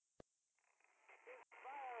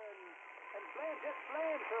Just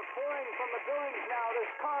flames are pouring from the buildings now.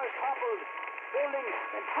 There's cars toppled, buildings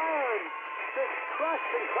entire just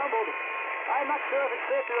crushed and crumbled. I'm not sure if it's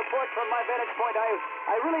safe to report from my vantage point.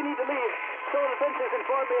 I really need to leave. Civil Defense has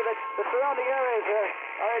informed me that the surrounding areas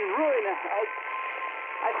are in ruin.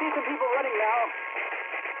 I see some people running now.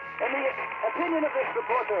 In the opinion of this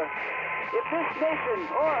reporter, if this nation,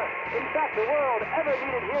 or in fact the world, ever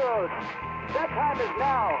needed heroes, that time is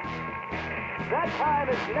now. That time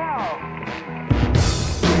is now.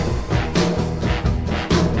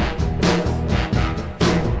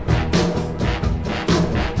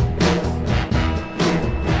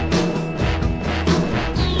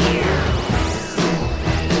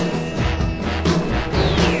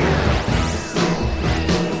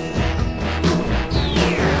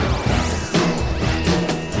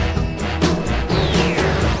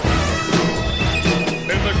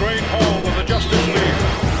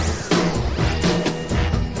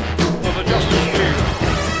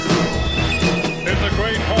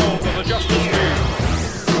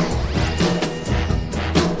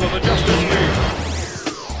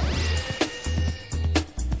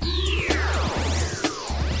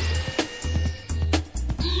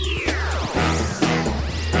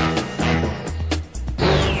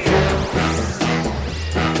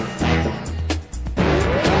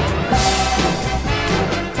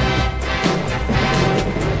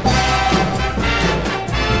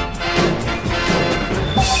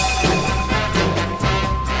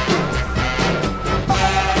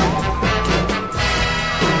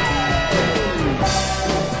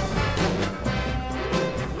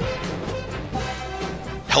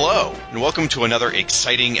 Welcome to another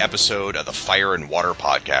exciting episode of the Fire and Water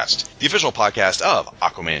Podcast, the official podcast of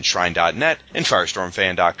AquamanShrine.net and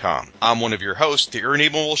FirestormFan.com. I'm one of your hosts, the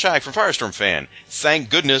irredeemable Shag from Firestorm Fan. Thank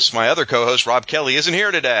goodness my other co-host, Rob Kelly, isn't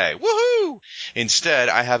here today. Woohoo! Instead,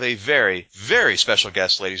 I have a very, very special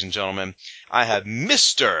guest, ladies and gentlemen. I have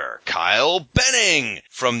Mr. Kyle Benning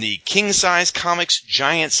from the King Size Comics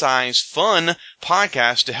Giant Size Fun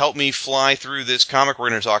podcast to help me fly through this comic we're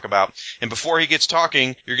going to talk about. And before he gets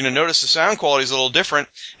talking, you're going to notice the sound quality is a little different,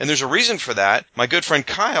 and there's a reason for that. My good friend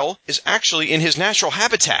Kyle is actually in his natural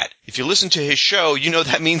habitat. If you listen to his show, you know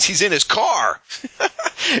that means he's in his car.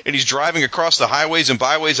 And he's driving across the highways and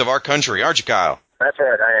byways of our country, aren't you, Kyle? That's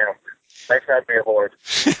right, I am. Thanks for having me aboard.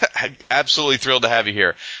 Absolutely thrilled to have you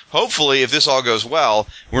here. Hopefully, if this all goes well,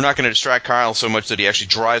 we're not going to distract Kyle so much that he actually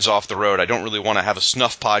drives off the road. I don't really want to have a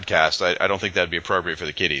snuff podcast. I don't think that would be appropriate for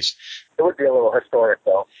the kiddies. It would be a little historic,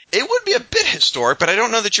 though. It would be a bit historic, but I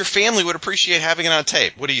don't know that your family would appreciate having it on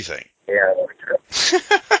tape. What do you think? Yeah, that would be true.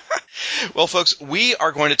 Well, folks, we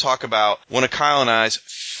are going to talk about one of Kyle and I's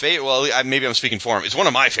favorite, well, maybe I'm speaking for him. It's one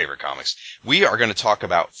of my favorite comics. We are going to talk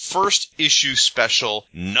about First Issue Special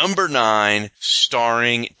number 9,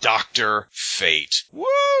 starring Dr. Fate.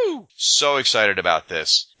 Woo! So excited about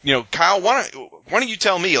this. You know, Kyle, why don't you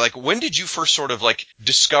tell me, like, when did you first sort of, like,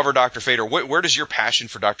 discover Dr. Fate, or where does your passion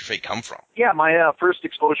for Dr. Fate come from? Yeah, my first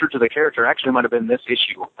exposure to the character actually might have been this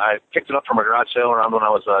issue. I picked it up from a garage sale around when I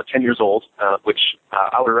was 10 years old, which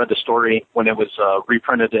I would have read the story when it was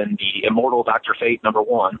reprinted in the Immortal Dr. Fate number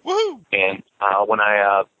 1. Woo! And when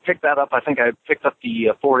I picked that up, I think I picked up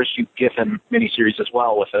the 4-issue Giffen miniseries as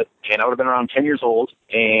well with it, and I would have been around 10 years old,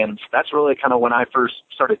 and that's really kind of when I first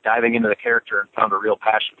started diving into the character and found a real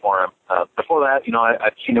passion for him. Before that, you know,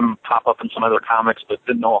 I'd seen him pop up in some other comics, but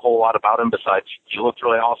didn't know a whole lot about him besides he looked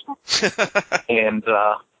really awesome. And,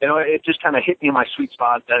 you know, it just kind of hit me in my sweet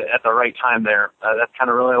spot at the right time there. That's kind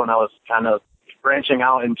of really when I was kind of branching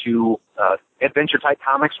out into adventure-type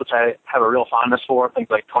comics, which I have a real fondness for, things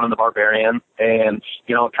like Conan the Barbarian, and,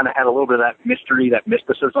 you know, it kind of had a little bit of that mystery, that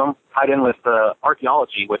mysticism tied in with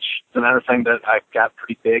archaeology, which is another thing that I got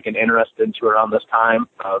pretty big and interested into around this time.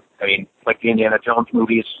 I mean, like the Indiana Jones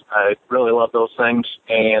movies, I really love those things,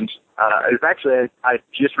 and it's actually, I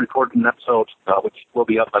just recorded an episode, which will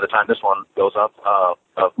be up by the time this one goes up,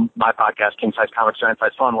 of my podcast, King Size Comics Giant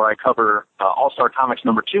Size Fun, where I cover All-Star Comics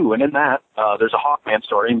number 2, and in that, there's a Hawkman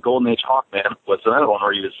story, and Golden Age Hawkman was another one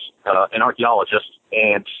where he was an archaeologist,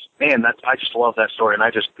 and man, I just love that story, and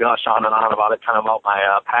I just gush on and on about it, kind of about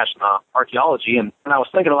my passion on archaeology, and when I was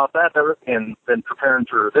thinking about that and then preparing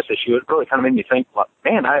for this issue, it really kind of made me think,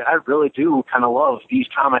 man, I really do kind of love these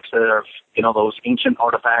comics that are, you know, those ancient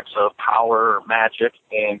artifacts of power or magic,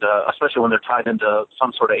 and especially when they're tied into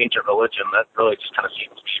some sort of ancient religion, that really just kind of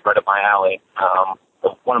seems to be right up my alley.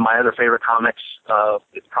 One of my other favorite comics,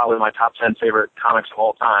 it's probably my top 10 favorite comics of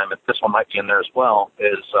all time, and this one might be in there as well,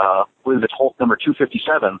 is, I believe it's Hulk number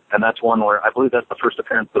 257, and that's one where I believe that's the first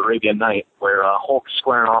appearance of the Arabian Night, where Hulk's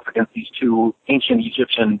squaring off against these two ancient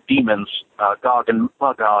Egyptian demons, Gog and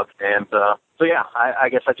Magog, and So yeah, I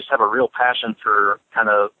guess I just have a real passion for kind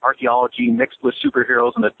of archaeology mixed with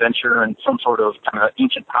superheroes and adventure and some sort of kind of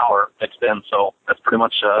ancient power mixed in. So that's pretty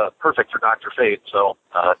much perfect for Dr. Fate. So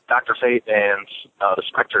Dr. Fate and the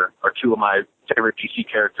Spectre are two of my favorite DC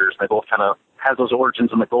characters. They both kind of have those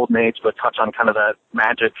origins in the Golden Age, but touch on kind of that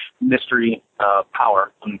magic, mystery,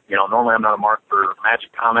 power. And, normally I'm not a mark for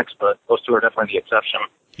Magic comics, but those two are definitely the exception.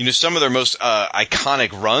 Some of their most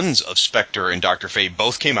iconic runs of Spectre and Dr. Fate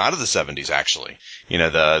both came out of the 70s, actually.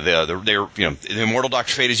 The Immortal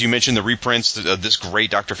Dr. Fate, as you mentioned, the reprints of this great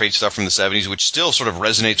Dr. Fate stuff from the 70s, which still sort of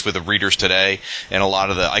resonates with the readers today, and a lot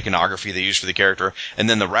of the iconography they use for the character. And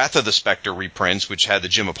then the Wrath of the Spectre reprints, which had the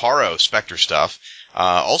Jim Aparo Spectre stuff,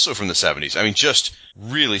 also from the 70s. I mean, just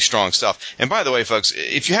really strong stuff. And by the way, folks,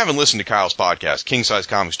 if you haven't listened to Kyle's podcast, King Size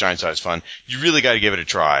Comics, Giant Size Fun, you really got to give it a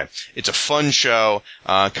try. It's a fun show.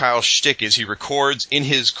 Kyle's shtick is he records in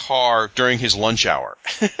his car during his lunch hour,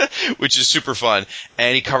 which is super fun.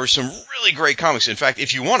 And he covers some really great comics. In fact,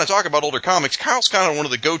 if you want to talk about older comics, Kyle's kind of one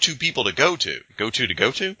of the go-to people to go to.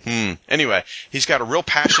 Go-to? Anyway, he's got a real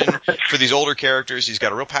passion for these older characters. He's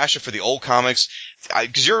got a real passion for the old comics.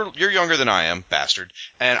 Because you're younger than I am, bastard,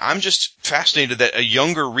 and I'm just fascinated that a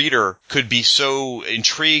younger reader could be so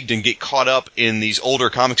intrigued and get caught up in these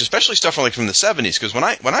older comics, especially stuff from the 70s. Because when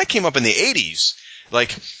I came up in the 80s,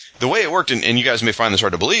 the way it worked, and you guys may find this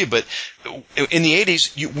hard to believe, but in the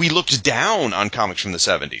 80s, we looked down on comics from the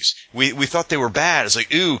 70s. We thought they were bad. It's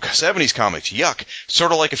like, ooh, 70s comics, yuck.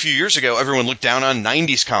 Sort of like a few years ago, everyone looked down on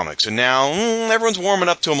 90s comics, and now everyone's warming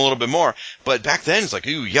up to them a little bit more. But back then, it's like,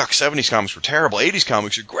 ooh, yuck, 70s comics were terrible. 80s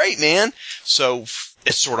comics are great, man. So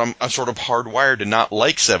I'm sort of hardwired to not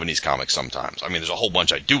like 70s comics sometimes. I mean, there's a whole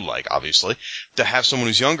bunch I do like, obviously. To have someone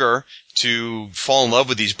who's younger to fall in love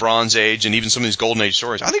with these Bronze Age and even some of these Golden Age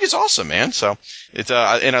stories, I think it's awesome, man. So it's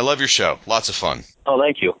and I love your show. Lots of fun. Oh,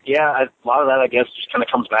 thank you. Yeah, a lot of that, I guess, just kind of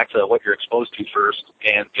comes back to what you're exposed to first.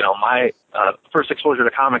 And, my first exposure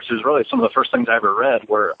to comics is really some of the first things I ever read,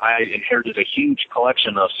 where I inherited a huge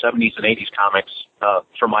collection of 70s and 80s comics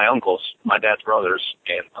from my uncles, my dad's brothers,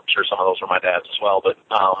 and I'm sure some of those were my dad's as well. But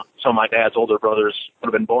some of my dad's older brothers would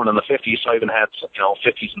have been born in the 50s, so I even had,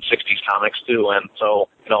 50s and 60s comics too. And so,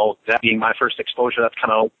 that being my first exposure, that's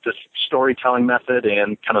kind of this storytelling method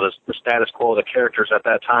and kind of the status quo of the characters at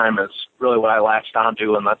that time is really what I latched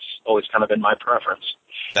onto, and that's always kind of been my preference.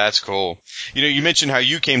 That's cool. You mentioned how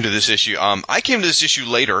you came to this issue. I came to this issue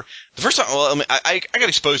later. The first time, I got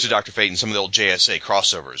exposed to Dr. Fate and some of the old JSA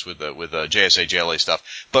crossovers with JSA JLA stuff.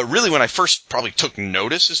 But really, when I first probably took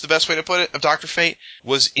notice, is the best way to put it, of Dr. Fate,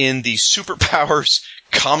 was in the Superpowers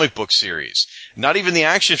comic book series. Not even the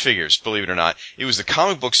action figures, believe it or not. It was the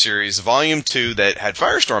comic book series, volume 2, that had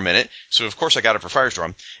Firestorm in it. So, of course, I got it for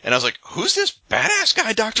Firestorm. And I was like, who's this badass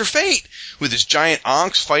guy, Dr. Fate? With his giant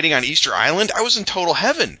onks fighting on Easter Island? I was in total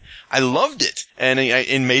heaven. I loved it.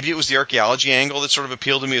 And maybe it was the archaeology angle that sort of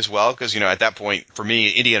appealed to me as well. Because, at that point, for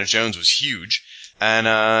me, Indiana Jones was huge. And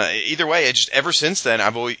either way, ever since then,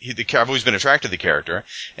 I've always been attracted to the character.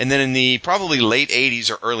 And then in the probably late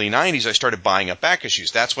 80s or early 90s, I started buying up back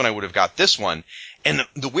issues. That's when I would have got this one. And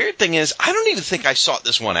the weird thing is, I don't even think I sought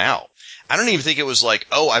this one out. I don't even think it was like,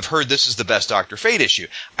 oh, I've heard this is the best Dr. Fate issue.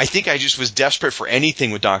 I think I just was desperate for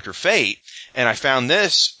anything with Dr. Fate. And I found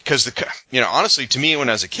this because honestly, to me, when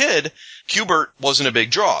I was a kid, Kubert wasn't a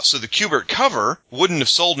big draw. So the Kubert cover wouldn't have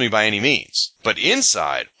sold me by any means. But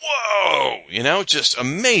inside, whoa, just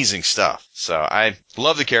amazing stuff. So I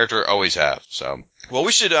love the character, always have. So, well,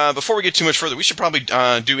 we should, before we get too much further, we should probably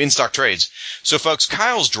do in-stock trades. So, folks,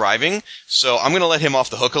 Kyle's driving, so I'm going to let him off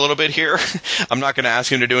the hook a little bit here. I'm not going to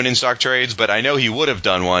ask him to do an in-stock trades, but I know he would have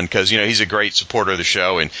done one because, he's a great supporter of the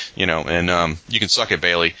show, and, you can suck it,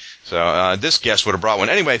 Bailey. So this guest would have brought one.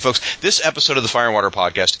 Anyway, folks, this episode of the Fire and Water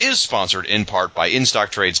Podcast is sponsored in part by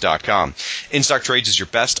InStockTrades.com. InStock Trades is your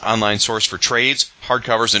best online source for trades,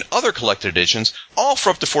 hardcovers, and other collected editions, all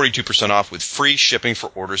for up to 42% off with free shipping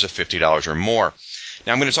for orders of $50 or more.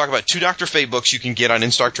 Now, I'm going to talk about 2 Dr. Fate books you can get on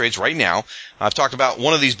InStock Trades right now. I've talked about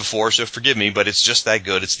one of these before, so forgive me, but it's just that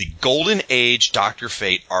good. It's the Golden Age Dr.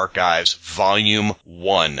 Fate Archives, Volume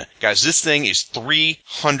 1. Guys, this thing is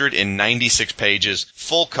 396 pages,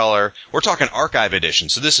 full color. We're talking archive edition.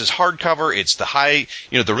 So this is hardcover. It's the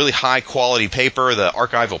the really high quality paper, the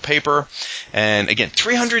archival paper. And again,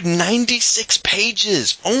 396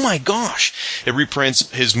 pages. Oh my gosh. It reprints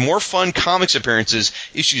his More Fun Comics appearances,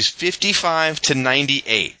 issues 55 to 98.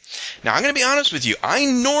 Now, I'm going to be honest with you. I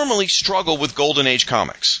normally struggle with Golden Age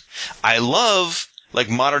comics. I love like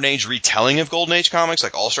modern age retelling of Golden Age comics,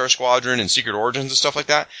 like All-Star Squadron and Secret Origins and stuff like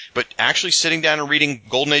that. But actually sitting down and reading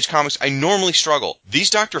Golden Age comics, I normally struggle. These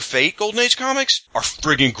Dr. Fate Golden Age comics are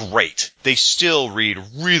friggin' great. They still read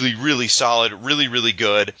really, really solid, really, really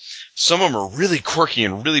good. Some of them are really quirky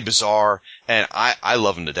and really bizarre, and I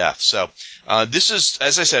love them to death. So this is,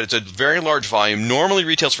 as I said, it's a very large volume. Normally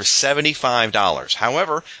retails for $75.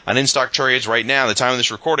 However, on In-Stock Trades right now, at the time of this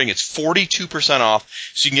recording, it's 42% off,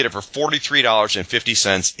 so you can get it for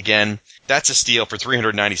 $43.50. Again, that's a steal for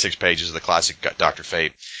 396 pages of the classic Dr.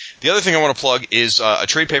 Fate. The other thing I want to plug is a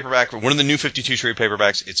trade paperback, one of the new 52 trade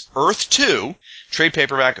paperbacks. It's Earth 2, trade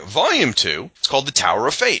paperback volume 2. It's called The Tower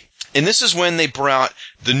of Fate. And this is when they brought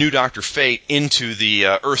the new Dr. Fate into the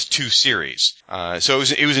Earth 2 series. So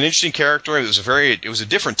it was an interesting character. It was a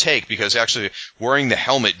different take because actually wearing the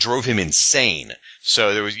helmet drove him insane.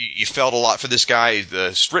 So you felt a lot for this guy.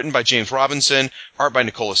 It's written by James Robinson, art by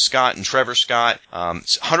Nicola Scott and Trevor Scott.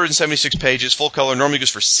 176 pages, full color. Normally goes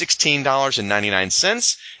for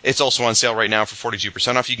 $16.99. It's also on sale right now for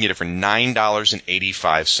 42% off. You can get it for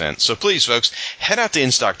 $9.85. So please, folks, head out to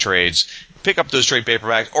In-Stock Trades. Pick up those trade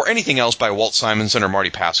paperbacks or anything else by Walt Simonson or Marty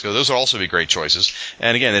Pasco. Those would also be great choices.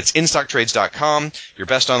 And again, it's InStockTrades.com, your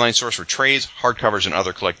best online source for trades, hardcovers, and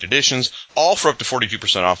other collected editions, all for up to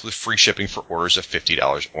 42% off with free shipping for orders of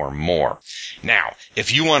 $50 or more. Now,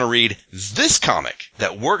 if you want to read this comic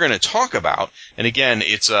that we're going to talk about, and again,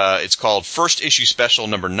 it's called First Issue Special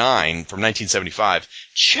number 9 from 1975,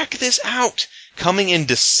 check this out. Coming in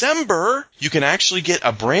December, you can actually get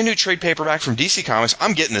a brand new trade paperback from DC Comics.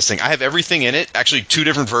 I'm getting this thing. I have everything in it. Actually, 2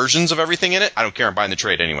 different versions of everything in it. I don't care. I'm buying the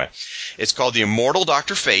trade anyway. It's called The Immortal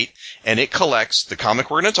Dr. Fate, and it collects the comic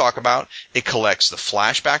we're going to talk about. It collects the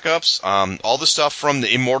Flash backups, all the stuff from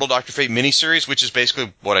the Immortal Dr. Fate miniseries, which is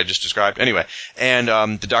basically what I just described. Anyway, and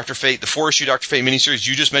the Dr. Fate, the 4-issue Dr. Fate miniseries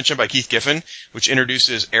you just mentioned by Keith Giffen, which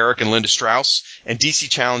introduces Eric and Linda Strauss, and DC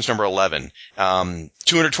Challenge number 11.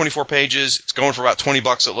 224 pages. It's going for about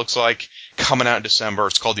 $20, it looks like. Coming out in December.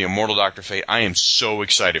 It's called The Immortal Dr. Fate. I am so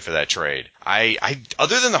excited for that trade. I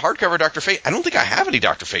other than the hardcover Dr. Fate, I don't think I have any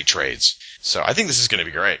Dr. Fate trades. So I think this is going to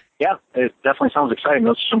be great. Yeah, it definitely sounds exciting.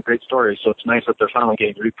 Those are some great stories, so it's nice that they're finally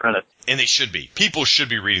getting reprinted. And they should be. People should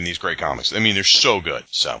be reading these great comics. I mean, they're so good.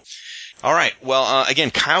 So, all right. Well,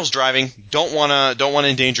 again, Kyle's driving. Don't want to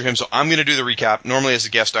endanger him, so I'm going to do the recap. Normally, as a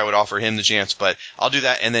guest, I would offer him the chance, but I'll do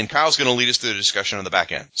that, and then Kyle's going to lead us through the discussion on the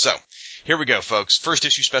back end. So, here we go, folks. First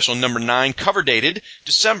issue special number 9, cover dated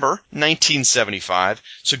December 1975.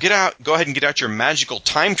 So go ahead and get out your magical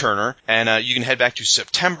time turner, and you can head back to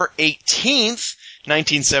September 18th,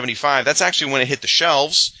 1975. That's actually when it hit the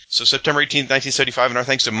shelves. So September 18th, 1975, and our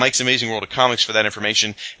thanks to Mike's Amazing World of Comics for that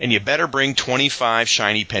information. And you better bring 25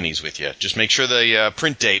 shiny pennies with you. Just make sure the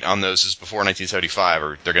print date on those is before 1975,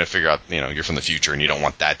 or they're going to figure out, you're from the future, and you don't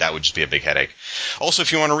want that. That would just be a big headache. Also,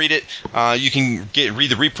 if you want to read it, you can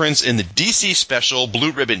read the reprints in the DC Special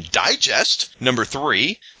Blue Ribbon Digest, number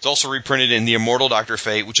 3. It's also reprinted in The Immortal Dr.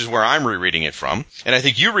 Fate, which is where I'm rereading it from. And I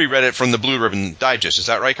think you reread it from the Blue Ribbon Digest. Is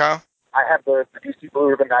that right, Kyle? I have the DC Blue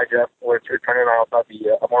Ribbon Digest, where it's reprinted on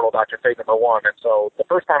the Immortal Dr. Fate number 1. And so the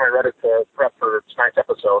first time I read it to prep for tonight's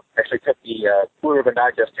episode, I actually took the Blue Ribbon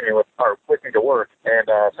Digest to me with me to work, and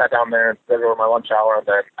sat down there and read it over my lunch hour. And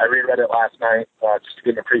then I reread it last night just to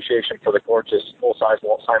get an appreciation for the gorgeous full-size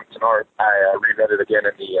Walt Simonson art. I reread it again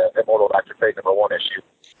in the Immortal Dr. Fate number 1 issue.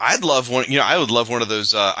 I'd love one. I would love one of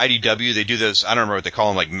those IDW. They do those. I don't remember what they call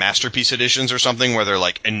them, like masterpiece editions or something, where they're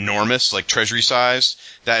like enormous, like treasury size.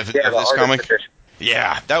 Of this comic. Edition.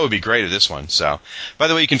 Yeah, that would be great of this one. So, by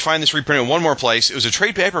the way, you can find this reprint in one more place. It was a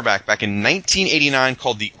trade paperback back in 1989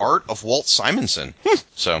 called The Art of Walt Simonson.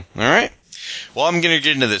 So, all right. Well, I'm going to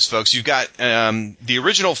get into this, folks. You've got the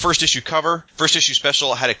original first issue cover. First issue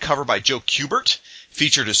special had a cover by Joe Kubert.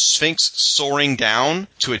 Featured a Sphinx soaring down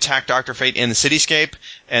to attack Dr. Fate in the cityscape,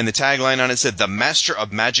 and the tagline on it said, "The Master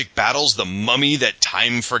of Magic battles the mummy that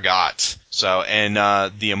time forgot." So, and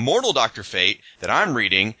the Immortal Dr. Fate that I'm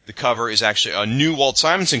reading, the cover is actually a new Walt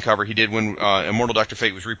Simonson cover he did when Immortal Dr.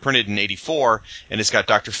 Fate was reprinted in '84, and it's got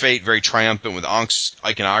Dr. Fate very triumphant with Ankh's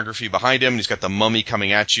iconography behind him, and he's got the mummy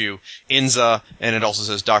coming at you, Inza, and it also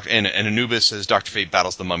says and Anubis says Dr. Fate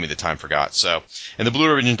battles the mummy that time forgot. So, and the Blue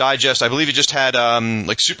Ribbon Digest, I believe it just had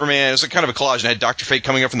like Superman, it was kind of a collage, and it had Dr. Fate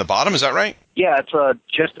coming up from the bottom, is that right? Yeah, it's a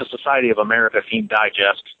Justice Society of America themed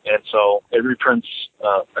digest, and so it reprints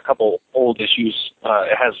a couple old issues.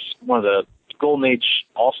 It has one of the Golden Age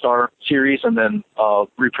All-Star series, and then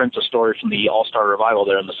reprints a story from the All-Star Revival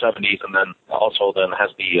there in the 70s, and then also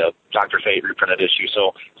has the Dr. Fate reprinted issue.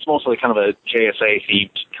 So it's mostly kind of a JSA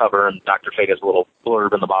themed cover, and Dr. Fate has a little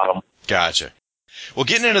blurb in the bottom. Gotcha. Well,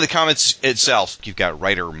 getting into the comics itself, you've got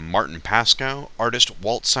writer Martin Pascoe, artist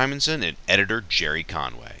Walt Simonson, and editor Jerry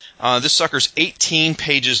Conway. This sucker's 18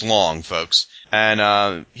 pages long, folks.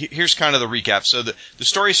 And here's kind of the recap. So the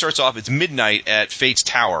story starts off, it's midnight at Fate's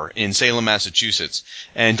Tower in Salem, Massachusetts.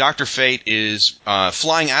 And Dr. Fate is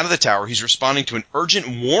flying out of the tower. He's responding to an urgent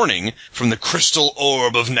warning from the crystal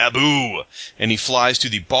orb of Naboo. And he flies to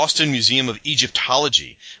the Boston Museum of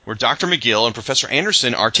Egyptology, where Dr. McGill and Professor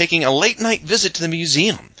Anderson are taking a late-night visit to the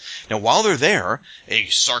museum. Now, while they're there, a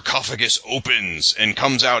sarcophagus opens and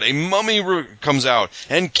a mummy comes out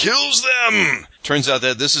and kills them. Turns out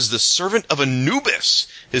that this is the servant of Anubis.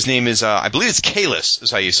 His name is, I believe it's Kalis, is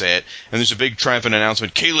how you say it. And there's a big triumphant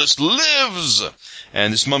announcement, Kalis lives!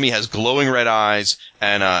 And this mummy has glowing red eyes,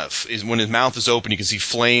 and when his mouth is open, you can see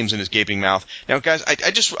flames in his gaping mouth. Now, guys,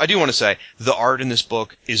 I do want to say, the art in this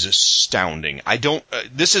book is astounding.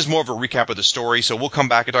 This is more of a recap of the story, so we'll come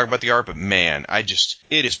back and talk about the art, but man,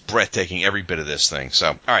 it is breathtaking, every bit of this thing.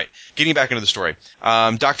 So, alright, getting back into the story.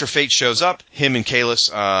 Dr. Fate shows up, him and Kalis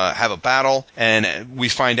have a battle, and we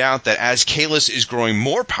find out that as Kalis is growing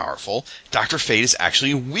more powerful, Dr. Fate is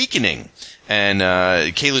actually weakening. And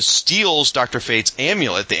Kalis steals Dr. Fate's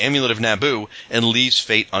amulet, the amulet of Naboo, and leaves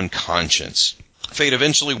Fate unconscious. Fate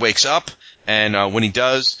eventually wakes up, and when he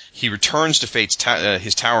does, he returns to Fate's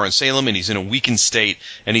his tower in Salem, and he's in a weakened state.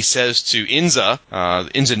 And he says to Inza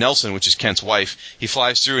Nelson, which is Kent's wife, he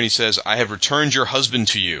flies through and he says, "I have returned your husband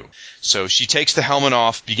to you." So she takes the helmet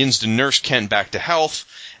off, begins to nurse Kent back to health,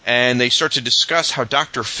 and they start to discuss how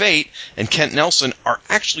Dr. Fate and Kent Nelson are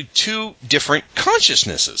actually two different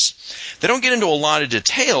consciousnesses. They don't get into a lot of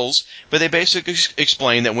details, but they basically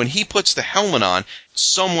explain that when he puts the helmet on,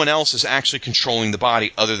 someone else is actually controlling the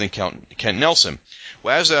body other than Kent Nelson.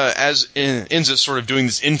 Well, as Inza's sort of doing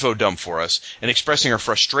this info dump for us and expressing her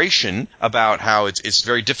frustration about how it's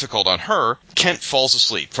very difficult on her, Kent falls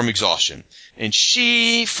asleep from exhaustion. And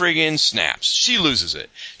she friggin' snaps. She loses it.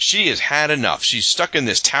 She has had enough. She's stuck in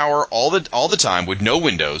this tower all the time with no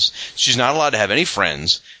windows. She's not allowed to have any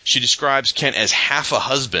friends. She describes Kent as half a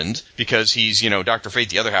husband because he's, Dr. Fate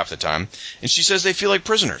the other half of the time. And she says they feel like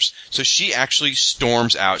prisoners. So she actually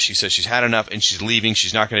storms out. She says she's had enough and she's leaving.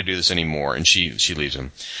 She's not going to do this anymore. And she leaves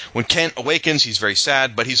him. When Kent awakens, he's very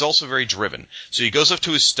sad, but he's also very driven. So he goes up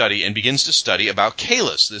to his study and begins to study about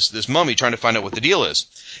Kalis, this mummy, trying to find out what the deal is.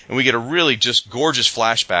 And we get a really just gorgeous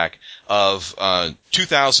flashback of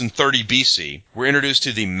 2030 BC. We're introduced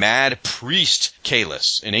to the mad priest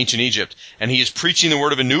Kalis in ancient Egypt, and he is preaching the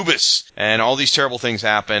word of Anubis. And all these terrible things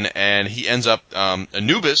happen, and he ends up,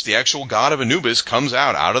 Anubis, the actual god of Anubis, comes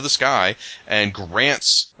out of the sky and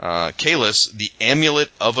grants Kalis the amulet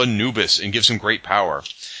of Anubis and gives him great power.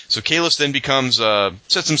 So Kalis then becomes,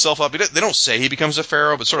 sets himself up. They don't say he becomes a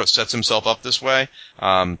pharaoh, but sort of sets himself up this way.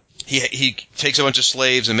 He takes a bunch of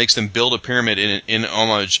slaves and makes them build a pyramid in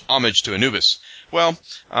homage to Anubis. Well,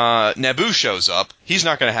 Naboo shows up. He's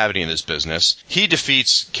not going to have any of this business. He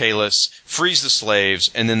defeats Kalis, frees the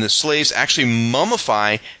slaves, and then the slaves actually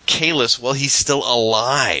mummify Kalis while he's still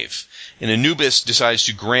alive. And Anubis decides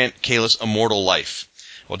to grant Kalis immortal life.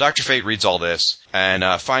 Well, Dr. Fate reads all this and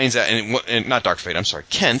finds out, and not Dr. Fate, I'm sorry,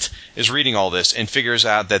 Kent is reading all this and figures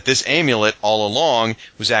out that this amulet all along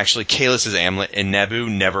was actually Kalis' amulet, and Naboo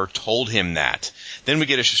never told him that. Then we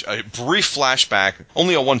get a brief flashback,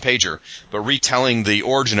 only a one-pager, but retelling the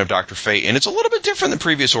origin of Dr. Fate, and it's a little bit different than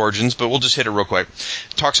previous origins, but we'll just hit it real quick.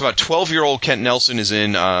 It talks about 12-year-old Kent Nelson is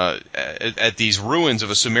in at these ruins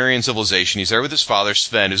of a Sumerian civilization. He's there with his father,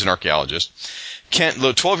 Sven, who's an archaeologist.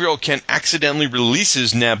 The 12-year-old Kent accidentally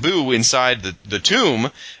releases Naboo inside the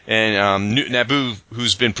tomb, and Naboo,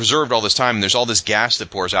 who's been preserved all this time, and there's all this gas that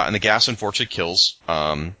pours out, and the gas unfortunately kills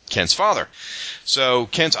Kent's father. So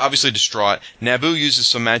Kent's obviously distraught. Naboo uses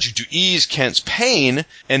some magic to ease Kent's pain,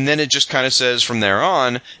 and then it just kind of says from there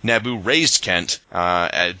on, Naboo raised Kent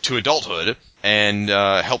to adulthood, and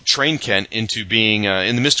helped train Kent into being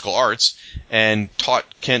in the mystical arts, and taught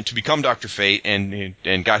Kent to become Dr. Fate, and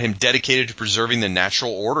got him dedicated to preserving the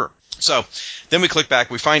natural order. So, then we click back,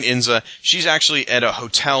 we find Inza. She's actually at a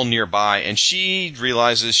hotel nearby, and she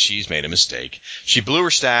realizes she's made a mistake. She blew her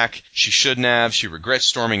stack, she shouldn't have, she regrets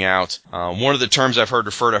storming out. One of the terms I've heard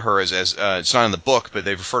refer to her as it's not in the book, but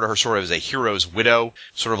they refer to her sort of as a hero's widow,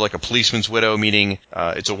 sort of like a policeman's widow, meaning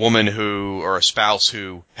it's a woman or a spouse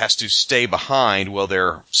who has to stay behind while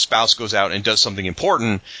their spouse goes out and does something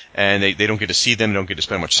important, and they don't get to see them, they don't get to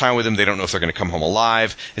spend much time with them, they don't know if they're going to come home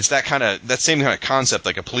alive. It's that same kind of concept,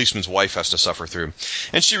 like a policeman's wife has to suffer through.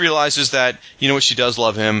 And she realizes that, what, she does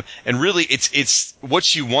love him, and really it's what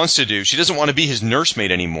she wants to do. She doesn't want to be his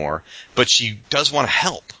nursemaid anymore, but she does want to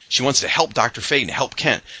help. She wants to help Dr. Fate and help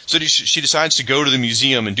Kent. So she decides to go to the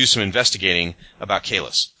museum and do some investigating about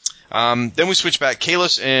Kahless. Then we switch back.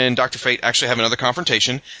 Kahless and Dr. Fate actually have another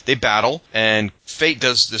confrontation. They battle, and Fate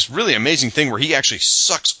does this really amazing thing where he actually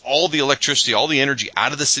sucks all the electricity, all the energy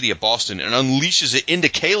out of the city of Boston and unleashes it into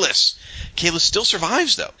Kahless. Kahless still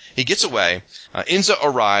survives, though. He gets away. Inza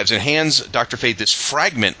arrives and hands Dr. Fate this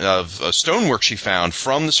fragment of stonework she found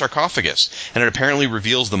from the sarcophagus, and it apparently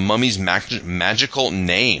reveals the mummy's magical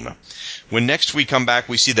name. When next we come back,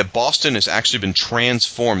 we see that Boston has actually been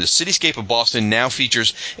transformed. The cityscape of Boston now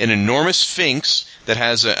features an enormous sphinx that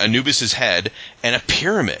has Anubis's head and a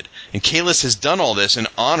pyramid. And Kahless has done all this in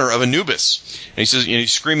honor of Anubis. And he says,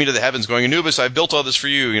 he's screaming to the heavens, going, "Anubis, I've built all this for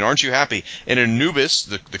you. Aren't you happy?" And Anubis,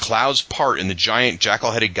 the clouds part, and the giant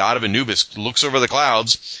jackal-headed god of Anubis looks over the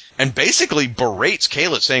clouds and basically berates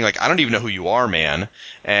Kahless, saying, "I don't even know who you are, man."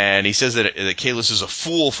 And he says that Kahless is a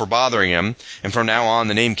fool for bothering him, and from now on,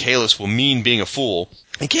 the name Kahless will mean being a fool.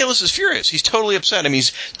 And Kahless is furious. He's totally upset.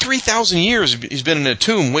 He's 3,000 years he's been in a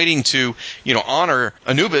tomb waiting to, honor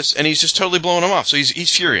Anubis, and he's just totally blowing him off. So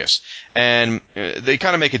he's furious. And they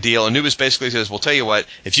kind of make a deal. Anubis basically says, "Well, tell you what,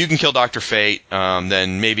 if you can kill Dr. Fate,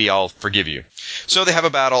 then maybe I'll forgive you." So they have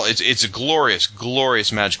a battle. It's a glorious,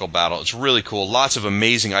 glorious magical battle. It's really cool. Lots of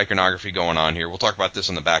amazing iconography going on here. We'll talk about this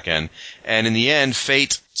on the back end. And in the end,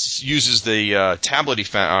 Fate uses the tablet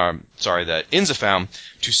that Inza found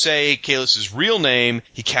to say Kahless' real name.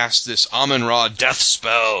 He casts this Amun-Ra death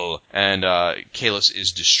spell, and Kahless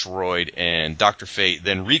is destroyed. And Dr. Fate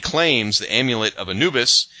then reclaims the amulet of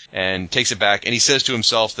Anubis and takes it back, and he says to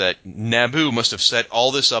himself that Nabu must have set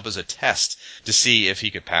all this up as a test to see if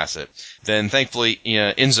he could pass it. Then, thankfully,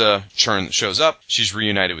 Inza shows up. She's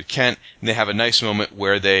reunited with Kent, and they have a nice moment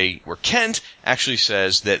where Kent actually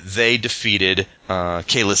says that they defeated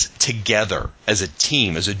Kahless together as a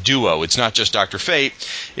team, as a duo. It's not just Dr. Fate.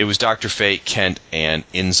 It was Dr. Fate, Kent, and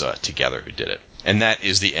Inza together who did it. And that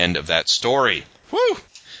is the end of that story. Woo!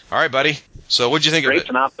 All right, buddy. So what'd you think of it? Great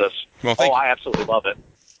synopsis. Well, thank you. I absolutely love it.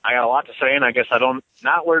 I got a lot to say, and I guess I don't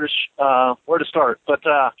not where to start. But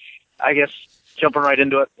I guess jumping right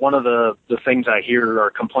into it, one of the things I hear or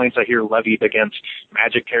complaints I hear levied against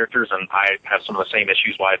magic characters, and I have some of the same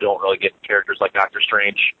issues why I don't really get characters like Doctor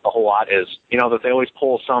Strange a whole lot, is that they always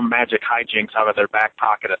pull some magic hijinks out of their back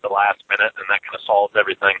pocket at the last minute, and that kind of solves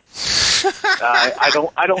everything.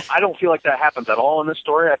 I don't feel like that happens at all in this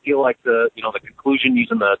story. I feel like the conclusion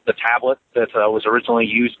using the tablet that was originally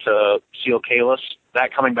used to seal Kahless,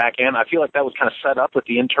 that coming back in, I feel like that was kind of set up with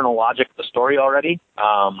the internal logic of the story already.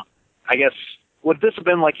 I guess, would this have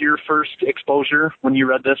been like your first exposure when you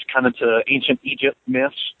read this kind of to ancient Egypt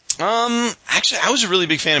myths? Actually, I was a really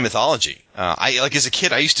big fan of mythology. As a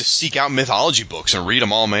kid, I used to seek out mythology books and read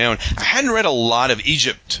them all on my own. I hadn't read a lot of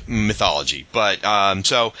Egypt mythology, but,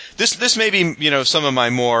 so this may be, some of my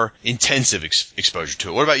more intensive exposure to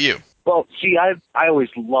it. What about you? Well, see, I always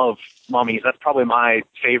love mummies. That's probably my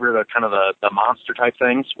favorite of kind of the monster type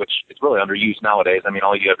things, which is really underused nowadays.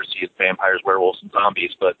 All you ever see is vampires, werewolves, and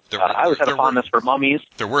zombies, but I always had a fondness for mummies.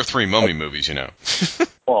 There were 3 mummy movies,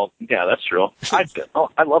 Well, yeah, that's true.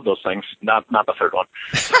 I love those things. Not the third one.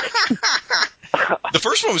 The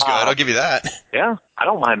first one was good, I'll give you that. Yeah, I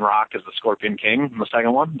don't mind Rock as the Scorpion King in the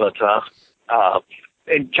second one, but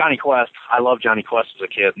and Johnny Quest, I loved Johnny Quest as a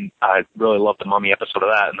kid, and I really loved the Mummy episode of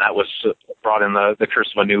that, and that was brought in the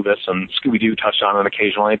Curse of Anubis, and Scooby-Doo touched on it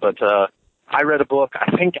occasionally, but I read a book,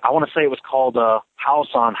 I want to say it was called House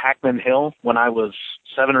on Hackman Hill when I was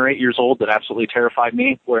 7 or 8 years old, that absolutely terrified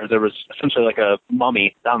me, where there was essentially like a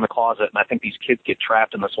mummy down in the closet, and I think these kids get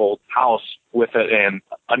trapped in this old house with it, and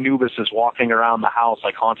Anubis is walking around the house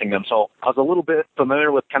like haunting them. So I was a little bit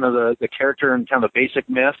familiar with kind of the character and kind of the basic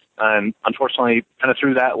myth, and unfortunately kind of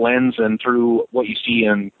through that lens and through what you see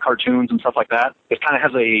in cartoons and stuff like that, it kind of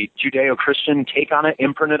has a Judeo-Christian take on it,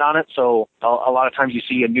 imprinted on it. So a lot of times you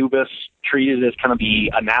see Anubis treated as kind of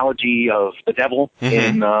the analogy of the devil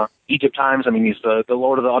in Egypt times. He's the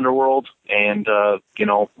Lord of the underworld, and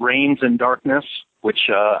reigns in darkness, which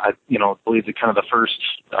I believe that kind of the first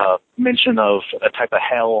mention of a type of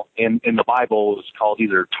hell in the Bible is called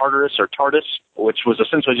either Tartarus or Tardis, which was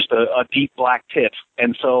essentially just a deep black pit.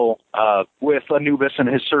 And so with Anubis and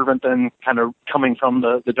his servant then kind of coming from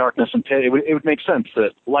the darkness and pit, it would make sense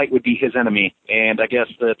that light would be his enemy. And I guess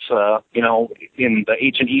that, in the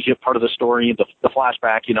ancient Egypt part of the story, the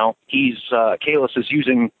flashback, Kahless is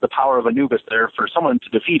using the power of Anubis there for someone to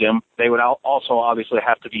defeat him. They would also obviously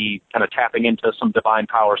have to be kind of tapping into some some divine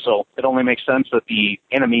power. So it only makes sense that the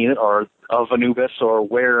enemy or of Anubis, or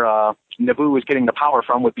where Naboo is getting the power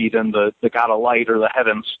from, would be then the god of light or the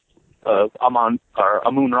heavens,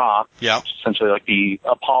 Amun-Ra, essentially like the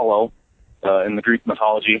Apollo in the Greek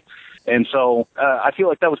mythology. And so I feel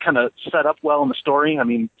like that was kind of set up well in the story. I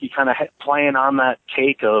mean, you kind of playing on that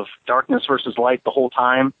take of darkness versus light the whole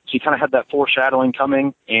time. So you kind of had that foreshadowing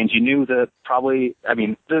coming, and you knew that probably, I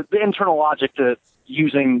mean, the internal logic that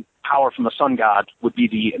using power from the sun god would be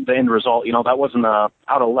the end result. You know, that wasn't a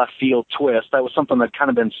out of left field twist. That was something that kind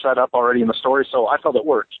of been set up already in the story. So I felt it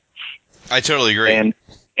worked. I totally agree.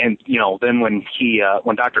 And you know, then when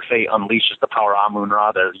when Dr. Fate unleashes the power of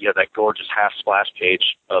Amun-Ra, there you have that gorgeous half splash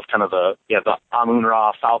page of kind of the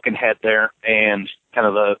Amun-Ra falcon head there, and kind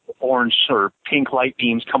of the orange or pink light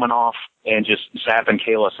beams coming off and just zapping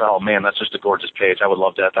Kahless. Oh man, that's just a gorgeous page. I would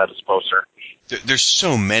love to have that as a poster. There's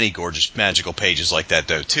so many gorgeous magical pages like that,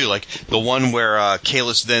 though, too. Like the one where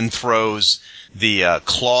Kahless then throws the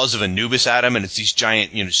claws of Anubis at him, and it's these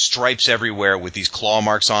giant, stripes everywhere with these claw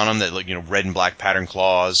marks on them that look, red and black pattern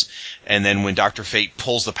claws. And then when Dr. Fate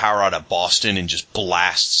pulls the power out of Boston and just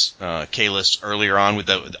blasts Kahless earlier on with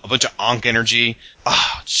a bunch of Ankh energy.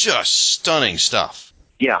 Just stunning stuff.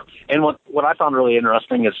 Yeah, and what I found really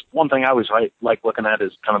interesting is one thing I always like looking at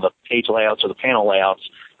is kind of the page layouts or the panel layouts.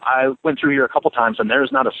 I went through here a couple times, and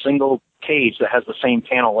there's not a single page that has the same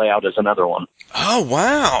panel layout as another one. Oh,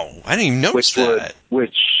 wow. I didn't even notice that.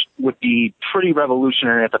 Which would be pretty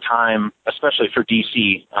revolutionary at the time, especially for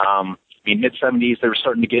DC. Mid-'70s, they were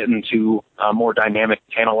starting to get into more dynamic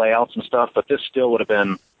panel layouts and stuff, but this still would have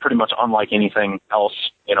been pretty much unlike anything else,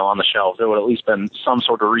 on the shelves. There would have at least been some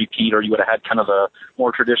sort of repeat, or you would have had kind of the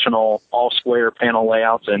more traditional all-square panel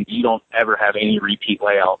layouts, and you don't ever have any repeat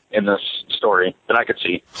layout in this story that I could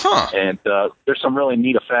see. Huh. And there's some really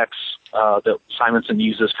neat effects that Simonson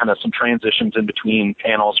uses, kind of some transitions in between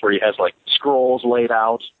panels where he has like scrolls laid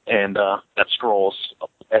out, and that's scrolls,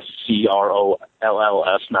 SCROLLS,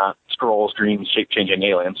 not scrolls, dreams, shape-changing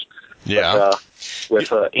aliens. Yeah. But,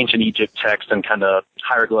 with ancient Egypt text and kind of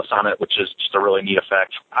hieroglyphs on it, which is just a really neat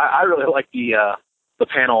effect. I really like the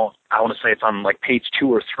panel. I want to say it's on like page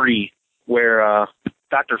 2 or 3, where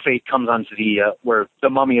Dr. Fate comes onto where the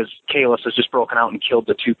mummy Kahless has just broken out and killed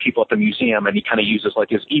the 2 people at the museum, and he kind of uses like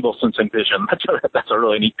his evil sensing vision. That's a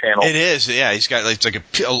really neat panel. It is, yeah. He's got it's like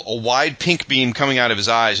a wide pink beam coming out of his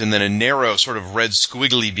eyes, and then a narrow sort of red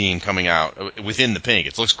squiggly beam coming out within the pink.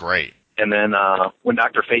 It looks great. And then when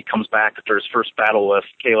Dr. Fate comes back after his first battle with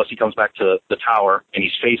Kahless, he comes back to the tower, and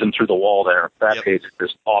he's phasing through the wall there. That page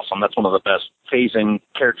is awesome. That's one of the best phasing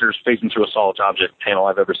through a solid object panel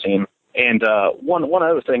I've ever seen. And one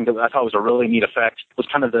other thing that I thought was a really neat effect was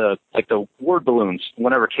kind of the word balloons.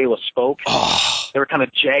 Whenever Kahless spoke, they were kind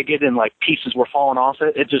of jagged and like pieces were falling off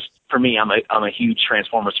it. It just, for me, I'm a huge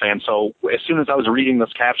Transformers fan. So as soon as I was reading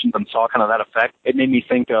those captions and saw kind of that effect, it made me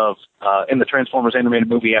think of in the Transformers animated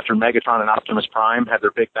movie after Megatron and Optimus Prime had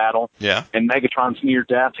their big battle. Yeah. And Megatron's near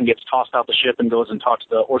death and gets tossed out the ship and goes and talks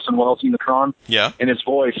to Orson Welles Unicron. Yeah. And his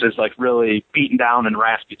voice is like really beaten down and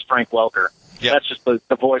raspy. It's Frank Welker. Yep. That's just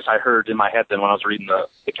the voice I heard in my head then when I was reading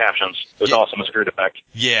the captions. It was awesome. It's a great effect.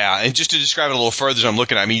 Yeah, and just to describe it a little further as I'm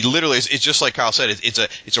looking at it, I mean, literally, it's just like Kyle said.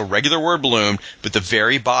 It's a regular word balloon, but the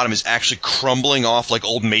very bottom is actually crumbling off like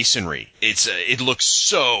old masonry. It looks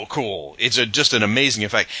so cool. It's just an amazing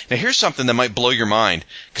effect. Now, here's something that might blow your mind,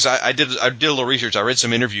 because I did a little research. I read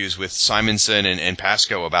some interviews with Simonson and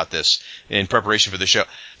Pasco about this in preparation for the show.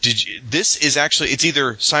 This is actually, it's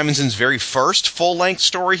either Simonson's very first full-length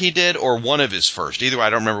story he did or one of his first. Either way, I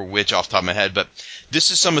don't remember which off the top of my head, but this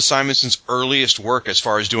is some of Simonson's earliest work as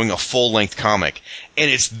far as doing a full-length comic, and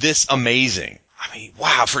it's this amazing. I mean,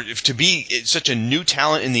 wow, to be such a new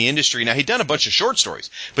talent in the industry. Now, he'd done a bunch of short stories,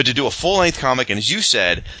 but to do a full-length comic, and as you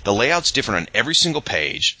said, the layout's different on every single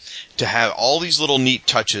page, to have all these little neat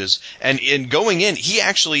touches, and in going in, he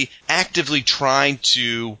actually actively tried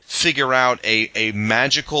to figure out a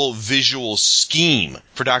magical visual scheme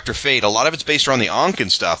for Dr. Fate. A lot of it's based around the Ankh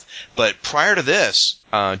and stuff, but prior to this,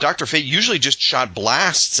 Dr. Fate usually just shot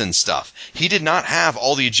blasts and stuff. He did not have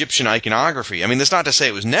all the Egyptian iconography. I mean, that's not to say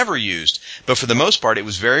it was never used, but for the most part, it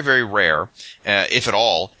was very, very rare, if at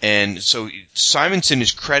all. And so Simonson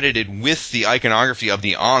is credited with the iconography of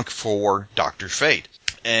the Ankh for Dr. Fate.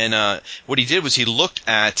 And what he did was he looked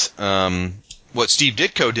at what Steve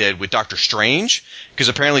Ditko did with Doctor Strange, because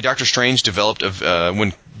apparently Doctor Strange developed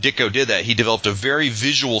when Ditko did that, he developed a very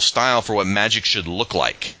visual style for what magic should look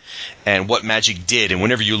like. and what magic did. And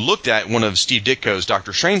whenever you looked at one of Steve Ditko's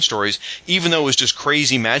Doctor Strange stories, even though it was just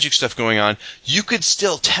crazy magic stuff going on, you could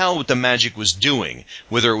still tell what the magic was doing.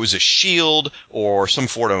 Whether it was a shield or some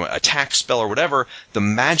sort of attack spell or whatever, the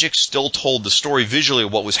magic still told the story visually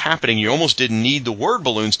of what was happening. You almost didn't need the word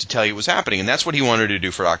balloons to tell you what was happening, and that's what he wanted to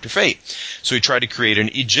do for Dr. Fate. So he tried to create an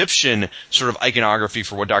Egyptian sort of iconography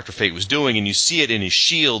for what Dr. Fate was doing, and you see it in his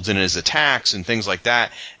shields and his attacks and things like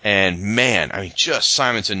that. And man, I mean, just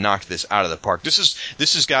Simonson knocked this out of the park. This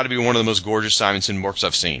has got to be one of the most gorgeous Simonson works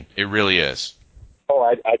I've seen. It really is. Oh,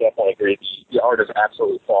 I definitely agree. The art is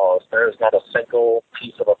absolutely flawless. There is not a single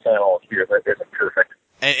piece of a panel here that isn't perfect.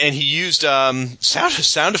 And he used sound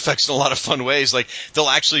effects in a lot of fun ways. Like, they'll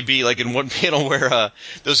actually be, like, in one panel where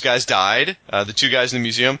those guys died, the two guys in the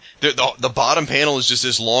museum, the bottom panel is just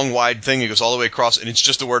this long, wide thing that goes all the way across, and it's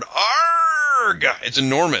just the word ARG! It's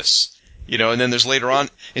enormous. You know, and then there's later on,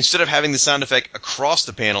 instead of having the sound effect across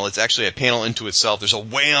the panel, it's actually a panel into itself. There's a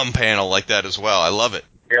wham panel like that as well. I love it.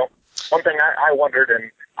 You know, one thing I wondered,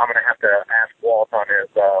 and I'm going to have to ask Walt on his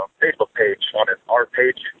Facebook page, on his art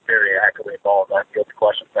page, very actively involved. I feel the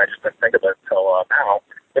questions, and I just didn't think of it until now.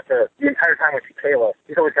 But the entire time we see Kayla,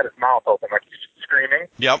 he's always got his mouth open, like he's screaming.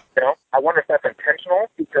 Yep. You know, I wonder if that's intentional,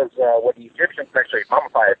 because when the Egyptians actually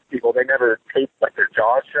mummified people, they never taped like their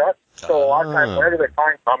jaws shut. So a lot of times, whenever they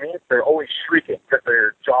find mummies, they're always shrieking because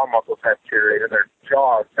their jaw muscles have deteriorated and their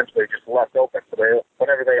jaw essentially just left open. So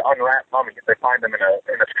whenever they unwrap mummies, they find them in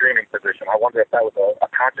a screaming position. I wonder if that was a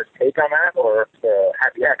conscious take on that or a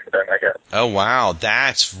happy accident, I guess. Oh wow,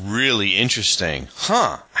 that's really interesting.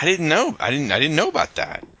 Huh? I didn't know. I didn't know about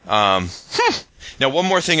that. Now, one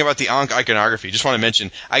more thing about the Ankh iconography. Just want to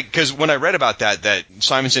mention, because when I read about that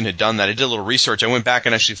Simonson had done that, I did a little research. I went back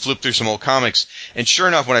and actually flipped through some old comics, and sure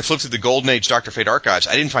enough, when I flipped through the Golden Age Dr. Fate archives,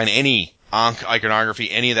 I didn't find any Ankh iconography,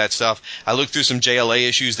 any of that stuff. I looked through some JLA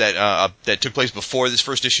issues that took place before this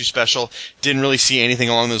first issue special. Didn't really see anything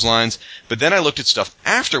along those lines. But then I looked at stuff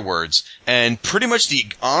afterwards, and pretty much the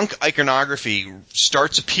Ankh iconography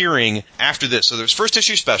starts appearing after this. So there's first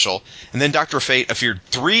issue special, and then Dr. Fate appeared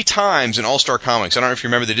 3 times in All-Star Comics. I don't know if you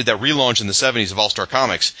remember, they did that relaunch in the 70s of All-Star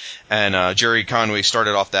Comics, and Jerry Conway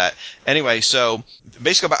started off that. Anyway, so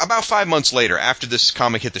basically about 5 months later, after this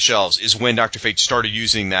comic hit the shelves, is when Dr. Fate started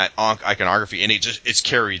using that Ankh iconography, and it's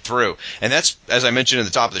carried through. And that's, as I mentioned at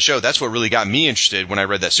the top of the show, that's what really got me interested when I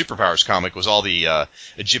read that Superpowers comic, was all the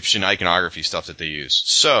Egyptian iconography stuff that they use.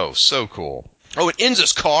 So cool. Oh, and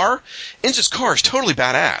Inza's car is totally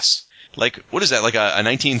badass. Like, what is that, like a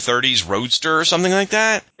 1930s Roadster or something like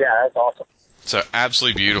that? Yeah, that's awesome. So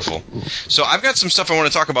absolutely beautiful. So I've got some stuff I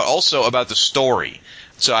want to talk about also about the story.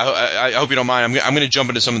 So I hope you don't mind. I'm going to jump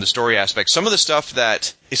into some of the story aspects. Some of the stuff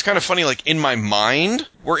that is kind of funny, like in my mind,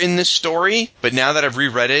 were in this story, but now that I've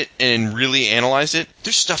reread it and really analyzed it,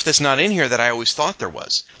 there's stuff that's not in here that I always thought there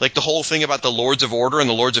was. Like the whole thing about the Lords of Order and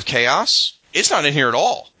the Lords of Chaos. It's not in here at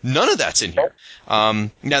all. None of that's in here. Now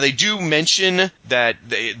they do mention that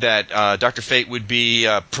Dr. Fate would be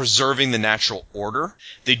preserving the natural order.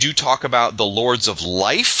 They do talk about the Lords of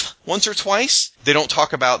Life once or twice. They don't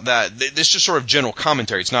talk about that. It's just sort of general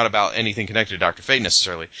commentary. It's not about anything connected to Dr. Fate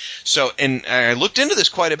necessarily. So, and I looked into this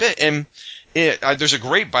quite a bit, and there's a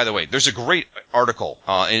great article,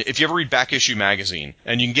 and if you ever read Back Issue Magazine,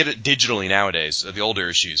 and you can get it digitally nowadays, the older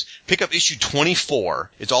issues, pick up issue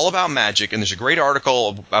 24. It's all about magic, and there's a great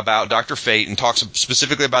article about Dr. Fate, and talks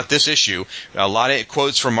specifically about this issue. A lot of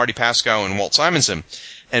quotes from Marty Pascoe and Walt Simonson.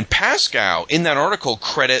 And Pascoe, in that article,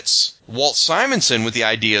 credits Walt Simonson with the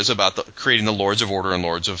ideas about creating the Lords of Order and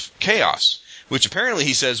Lords of Chaos, which apparently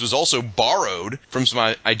he says was also borrowed from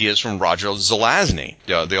some ideas from Roger Zelazny,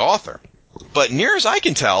 the author. But near as I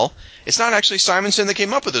can tell, it's not actually Simonson that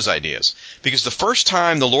came up with those ideas. Because the first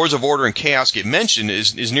time the Lords of Order and Chaos get mentioned,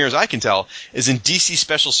 is near as I can tell, is in DC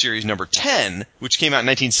Special Series number 10, which came out in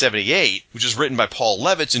 1978, which is written by Paul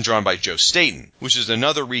Levitz and drawn by Joe Staton, which is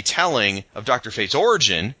another retelling of Dr. Fate's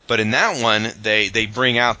origin, but in that one, they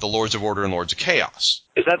bring out the Lords of Order and Lords of Chaos.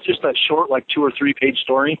 Is that just that short, like 2 or 3 page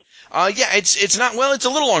story? Yeah, it's not, well, it's a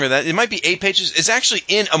little longer than that. It might be 8 pages. It's actually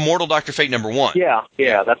in Immortal Dr. Fate number 1. Yeah,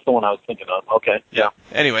 that's the one I was thinking of. Okay, yeah.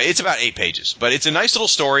 Anyway, it's about 8 pages, but it's a nice little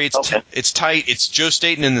story. It's tight. It's Joe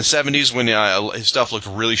Staton in the 70s when his stuff looked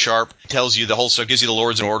really sharp. Tells you the whole stuff, gives you the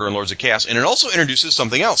Lords of Order and Lords of Chaos, and it also introduces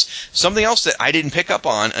something else that I didn't pick up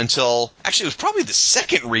on until, actually, it was probably the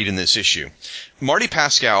second read in this issue. Marty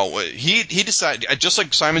Pascoe, he decided, just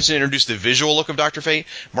like Simonson introduced the visual look of Dr. Fate,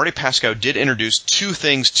 Fate, Marty Paskow did introduce two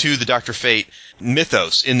things to the Dr. Fate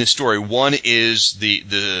mythos in this story. One is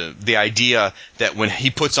the idea that when he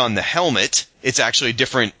puts on the helmet, it's actually a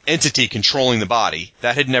different entity controlling the body.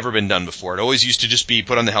 That had never been done before. It always used to just be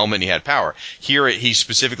put on the helmet and he had power. Here he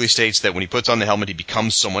specifically states that when he puts on the helmet, he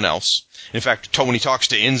becomes someone else. In fact, when he talks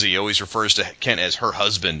to Inza, he always refers to Kent as her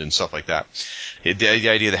husband and stuff like that. The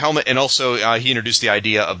idea of the helmet, and also he introduced the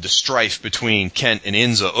idea of the strife between Kent and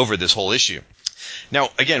Inza over this whole issue. Now,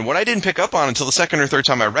 again, what I didn't pick up on until the second or third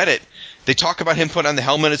time I read it, they talk about him putting on the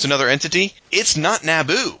helmet as another entity. It's not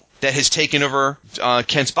Naboo that has taken over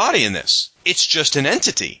Kent's body in this. It's just an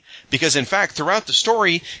entity. Because, in fact, throughout the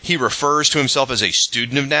story, he refers to himself as a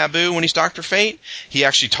student of Naboo when he's Dr. Fate. He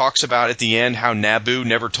actually talks about at the end how Naboo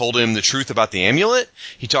never told him the truth about the amulet.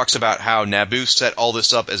 He talks about how Naboo set all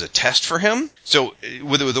this up as a test for him. So,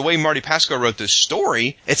 with the way Marty Paskow wrote this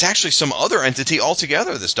story, it's actually some other entity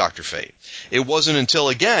altogether, this Dr. Fate. It wasn't until,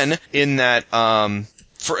 again, in that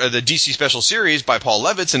for the DC Special Series by Paul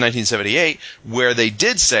Levitz in 1978, where they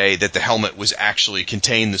did say that the helmet was actually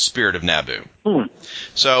contained the spirit of Naboo.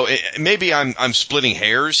 So maybe I'm splitting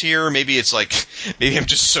hairs here. Maybe it's like, maybe I'm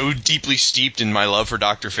just so deeply steeped in my love for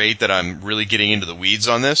Dr. Fate that I'm really getting into the weeds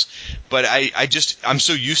on this. But I'm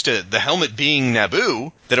so used to the helmet being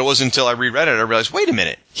Naboo that it wasn't until I reread it I realized, wait a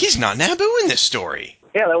minute, he's not Naboo in this story.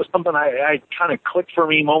 Yeah, that was something I kind of clicked for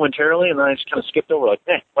me momentarily, and then I just kind of skipped over, like,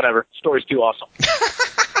 whatever, story's too awesome.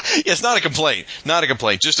 Yeah, it's not a complaint. Not a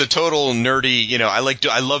complaint. Just a total nerdy,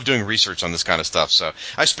 I love doing research on this kind of stuff, so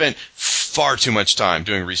I spent far too much time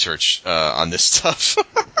doing research on this stuff.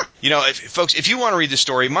 Folks, if you want to read the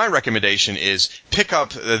story, my recommendation is pick up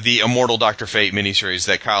the Immortal Dr. Fate miniseries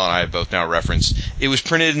that Kyle and I have both now referenced. It was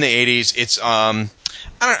printed in the 80s. It's,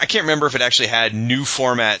 I can't remember if it actually had new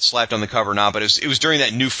format slapped on the cover or not, but it was during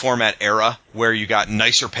that new format era where you got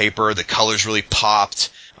nicer paper, the colors really popped.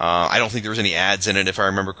 I don't think there was any ads in it, if I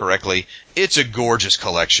remember correctly. It's a gorgeous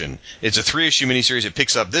collection. It's a 3-issue miniseries. It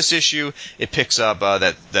picks up this issue. It picks up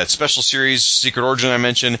that special series, Secret Origin I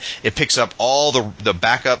mentioned. It picks up all the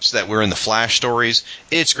backups that were in the Flash stories.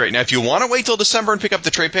 It's great. Now, if you want to wait till December and pick up the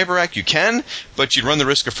trade paperback, you can, but you'd run the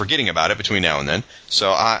risk of forgetting about it between now and then.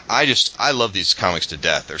 So I love these comics to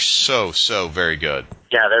death. They're so, so very good.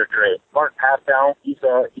 Yeah, they're great. Martin Paskow, he's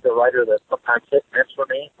a writer that sometimes hit and miss for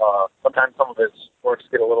me. Sometimes some of his works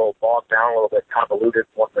get a little bogged down, a little bit convoluted.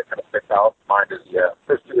 One that kind of sticks out. Mine is the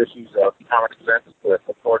first 2 issues of Comic Sense with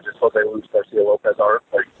the gorgeous Jose Luis Garcia Lopez art.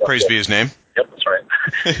 Praise be his name. Yep, that's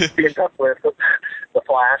right. Being tough with the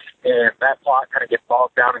Flash, and that plot kind of gets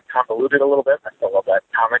bogged down and convoluted a little bit. I still love that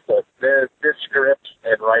comic, but this script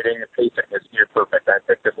and writing and pacing is near perfect. I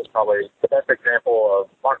think this is probably the best example of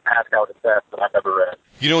Martin Paskow to death that I've ever read.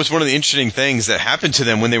 It's one of the interesting things that happened to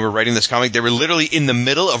them when they were writing this comic. They were literally in the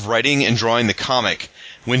middle of writing and drawing the comic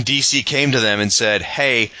when DC came to them and said,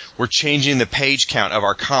 hey, we're changing the page count of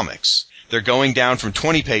our comics. They're going down from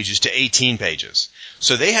 20 pages to 18 pages.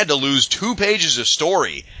 So they had to lose 2 pages of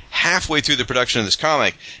story halfway through the production of this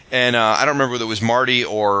comic. And I don't remember whether it was Marty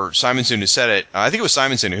or Simonson who said it. I think it was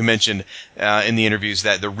Simonson who mentioned in the interviews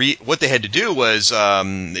that what they had to do was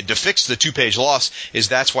to fix the 2-page loss is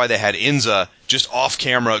that's why they had Inza just off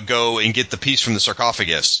camera go and get the piece from the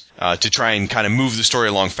sarcophagus to try and kind of move the story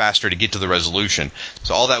along faster to get to the resolution.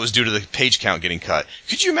 So all that was due to the page count getting cut.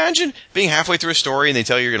 Could you imagine being halfway through a story and they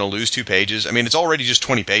tell you you're going to lose 2 pages? I mean, it's already just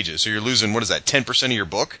 20 pages, so you're losing, 10% of your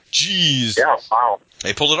book? Jeez. Yeah, wow.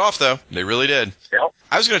 They pulled it off, though. They really did. Yep.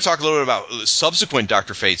 I was going to talk a little bit about subsequent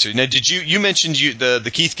Dr. Fate. So now, you mentioned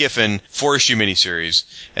the Keith Giffen 4-issue miniseries,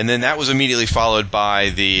 and then that was immediately followed by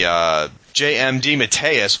the J.M.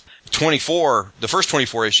 DeMatteis 24, the first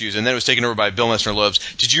 24 issues, and then it was taken over by Bill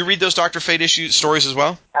Messner-Loebs. Did you read those Dr. Fate stories as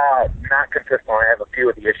well? Not consistently. I have a few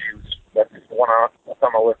of the issues. That's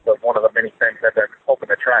on the list of one of the many things I've been hoping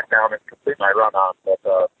to track down and complete my run on. But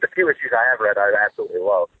the few issues I have read, I absolutely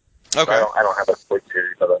love. Okay. I don't have a complete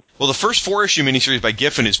series of it. Well, the first 4-issue miniseries by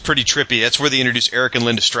Giffen is pretty trippy. That's where they introduce Eric and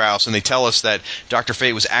Linda Strauss, and they tell us that Dr.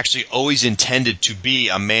 Fate was actually always intended to be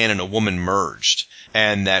a man and a woman merged.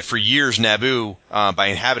 And that for years, Naboo, by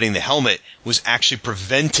inhabiting the helmet, was actually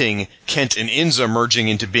preventing Kent and Inza merging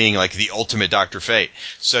into being like the ultimate Dr. Fate.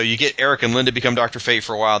 So you get Eric and Linda become Dr. Fate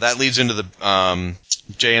for a while. That leads into the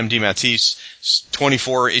J.M. DeMatteis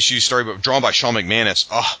 24-issue storybook drawn by Sean McManus.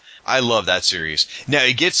 Oh, I love that series. Now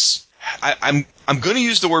it gets. I'm going to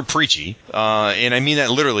use the word preachy, and I mean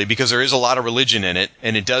that literally because there is a lot of religion in it,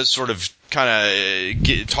 and it does sort of kind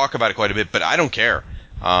of talk about it quite a bit. But I don't care.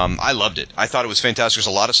 I loved it. I thought it was fantastic. There's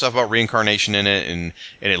a lot of stuff about reincarnation in it, and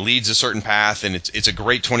it leads a certain path, and it's a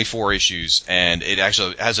great 24 issues, and it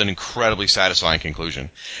actually has an incredibly satisfying conclusion.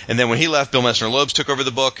 And then when he left, Bill Messner-Loebs took over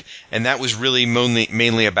the book, and that was really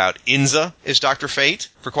mainly about Inza as Dr. Fate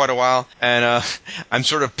for quite a while. And I'm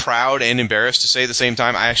sort of proud and embarrassed to say at the same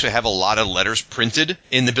time, I actually have a lot of letters printed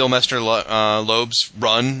in the Bill Messner-Loebs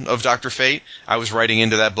run of Dr. Fate. I was writing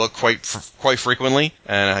into that book quite frequently,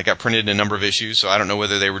 and I got printed in a number of issues, so I don't know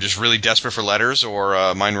whether they were just really desperate for letters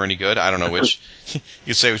or mine were any good. I don't know which. You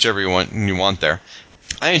can say whichever you want there.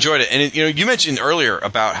 I enjoyed it. And, you mentioned earlier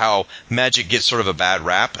about how Magic gets sort of a bad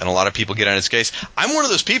rap, and a lot of people get on its case. I'm one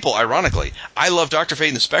of those people, ironically. I love Dr. Fate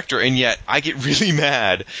and the Spectre, and yet I get really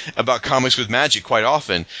mad about comics with Magic quite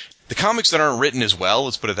often. The comics that aren't written as well,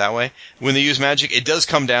 let's put it that way, when they use Magic, it does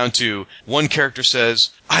come down to one character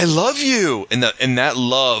says, "I love you," and that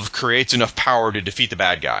love creates enough power to defeat the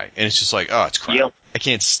bad guy. And it's just like, oh, it's crap. Yep. I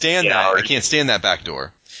can't stand that. I can't stand that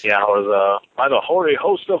backdoor. Yeah, or by the hoary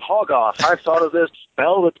host of Hoggoth, I've thought of this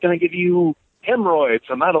spell that's going to give you hemorrhoids,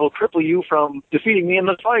 and that'll cripple you from defeating me in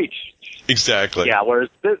the fight. Exactly. Yeah, whereas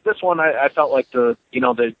this one, I felt like they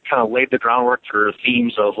kind of laid the groundwork for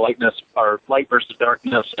themes of light versus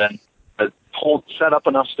darkness, and set up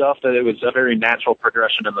enough stuff that it was a very natural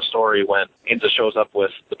progression in the story when Inza shows up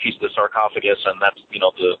with the piece of the sarcophagus, and that's,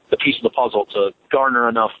 the piece of the puzzle to garner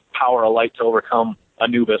enough power of light to overcome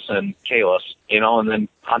Anubis and Kahless, and then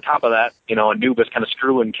on top of that, Anubis kind of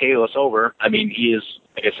screwing Kahless over. I mean, he is,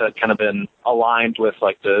 like I said, kind of been aligned with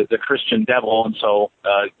like the Christian devil, and so,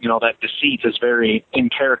 that deceit is very in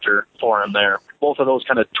character for him there. Both of those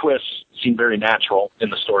kind of twists seem very natural in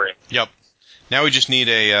the story. Yep. Now we just need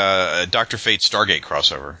a Dr. Fate Stargate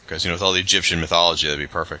crossover, because, with all the Egyptian mythology, that'd be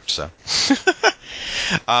perfect, so.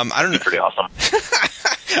 I don't know. Pretty awesome.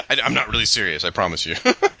 I'm not really serious, I promise you.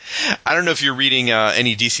 I don't know if you're reading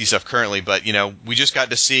any DC stuff currently, but, we just got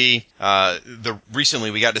to see,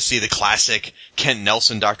 recently we got to see the classic Kent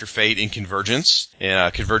Nelson Dr. Fate in Convergence,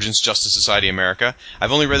 Convergence Justice Society America.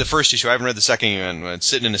 I've only read the first issue, I haven't read the second one, it's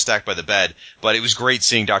sitting in a stack by the bed, but it was great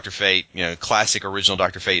seeing Dr. Fate, classic original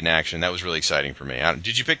Dr. Fate in action. That was really exciting for me.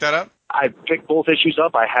 Did you pick that up? I picked both issues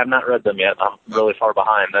up. I have not read them yet. I'm really far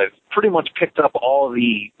behind. I've pretty much picked up all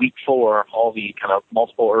the Week 4, all the kind of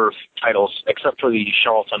multiple Earth titles, except for the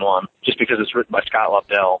Charlton one, just because it's written by Scott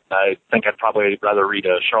Lobdell. I think I'd probably rather read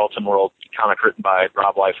a Charlton World comic written by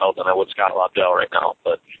Rob Liefeld than I would Scott Lobdell right now.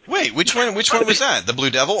 But wait, which one was that? The Blue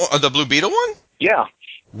Devil or the Blue Beetle one? Yeah.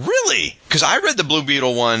 Really? Because I read the Blue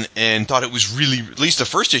Beetle one and thought it was really, at least the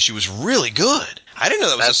first issue was really good. I didn't know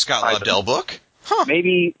that was a Scott Lobdell book. Huh.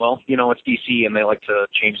 Maybe, it's DC and they like to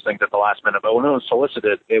change things at the last minute. But when it was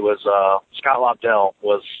solicited, it was Scott Lobdell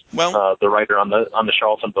was the writer on the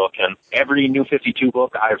Charlton book, and every New 52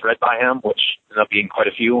 book I've read by him, which ends up being quite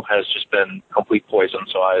a few, has just been complete poison.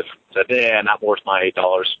 So I've said, not worth my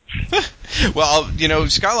 $8. Well,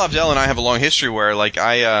 Scott Lobdell and I have a long history where, like,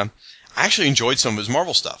 I actually enjoyed some of his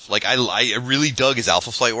Marvel stuff. Like, I really dug his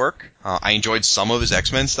Alpha Flight work. I enjoyed some of his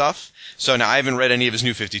X-Men stuff. So now I haven't read any of his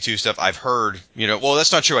New 52 stuff. I've heard, well,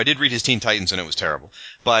 that's not true. I did read his Teen Titans and it was terrible.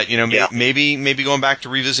 But, maybe going back to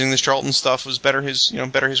revisiting this Charlton stuff was better his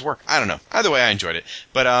work. I don't know. Either way, I enjoyed it.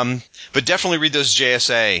 But definitely read those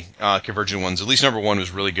JSA, Convergent ones. At least number 1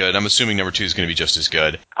 was really good. I'm assuming number 2 is going to be just as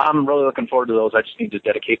good. I'm really looking forward to those. I just need to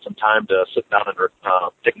dedicate some time to sit down and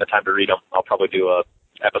taking the time to read them. I'll probably do a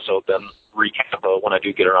episode, then recap when I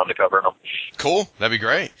do get around to covering them. Cool. That'd be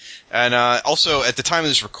great. And also, at the time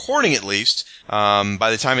of this recording at least,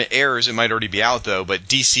 by the time it airs, it might already be out though, but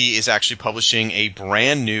DC is actually publishing a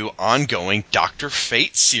brand new ongoing Dr.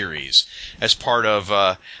 Fate series as part of,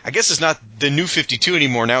 I guess it's not the New 52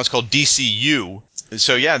 anymore, now it's called DCU.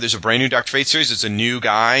 So yeah, there's a brand new Dr. Fate series. It's a new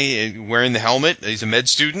guy wearing the helmet. He's a med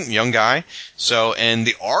student, young guy. So, and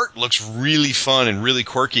the art looks really fun and really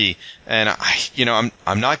quirky. And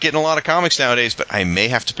I'm not getting a lot of comics nowadays, but I may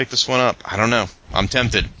have to pick this one up. I don't know. I'm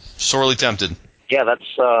tempted. Sorely tempted. Yeah, that's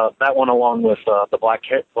that one along with the Black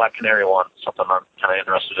Canary one. Something I'm kind of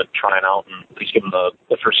interested in trying out and at least giving the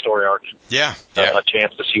first story arc. Yeah. A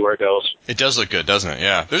chance to see where it goes. It does look good, doesn't it?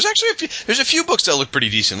 Yeah. There's actually a few books that look pretty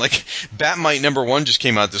decent. Like Batmite number 1 just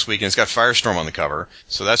came out this week and it's got Firestorm on the cover,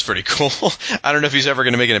 so that's pretty cool. I don't know if he's ever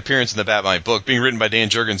going to make an appearance in the Batmite book. Being written by Dan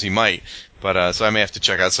Jurgens, he might, but so I may have to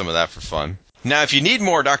check out some of that for fun. Now, if you need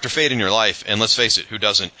more Dr. Fate in your life, and let's face it, who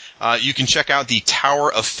doesn't, you can check out the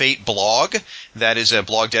Tower of Fate blog. That is a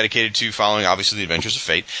blog dedicated to following, obviously, the adventures of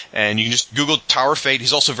Fate. And you can just Google Tower of Fate.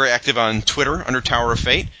 He's also very active on Twitter under Tower of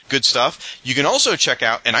Fate. Good stuff. You can also check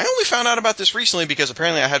out, and I only found out about this recently because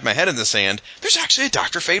apparently I had my head in the sand, there's actually a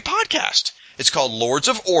Dr. Fate podcast. It's called Lords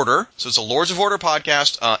of Order. So it's a Lords of Order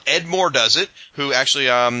podcast. Ed Moore does it, who actually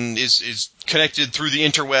is connected through the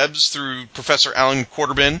interwebs through Professor Alan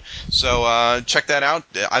Quarterbin. So check that out.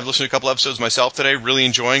 I've listened to a couple episodes myself today. Really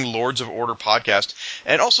enjoying Lords of Order podcast.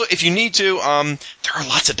 And also, if you need to, there are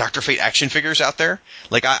lots of Dr. Fate action figures out there.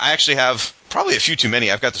 Like I actually have probably a few too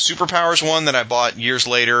many. I've got the Superpowers one that I bought years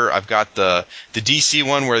later. I've got the DC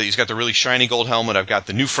one where he's got the really shiny gold helmet. I've got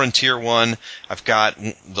the New Frontier one. I've got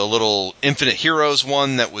the little Infinite Heroes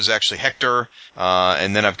one that was actually Hector.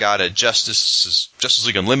 And then I've got a Justice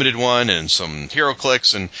League Unlimited one and some Hero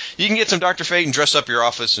Clicks. And you can get some Dr. Fate and dress up your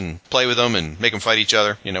office and play with them and make them fight each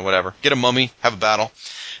other. You know, whatever. Get a mummy, have a battle.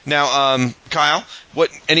 Now, Kyle,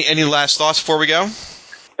 any last thoughts before we go?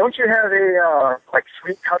 Don't you have a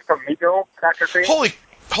sweet custom Mego, Dr. Fate?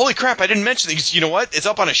 Holy crap, I didn't mention it. You know what? It's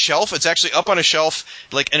up on a shelf. It's actually up on a shelf,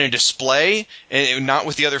 like in a display, and not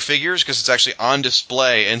with the other figures, because it's actually on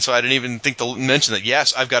display. And so I didn't even think to mention that.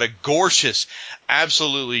 Yes, I've got a gorgeous,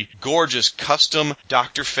 absolutely gorgeous custom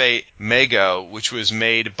Dr. Fate Mego, which was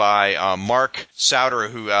made by Mark Souter,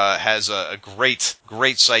 who has a great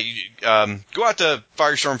site. Go out to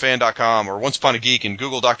firestormfan.com or Once Upon a Geek and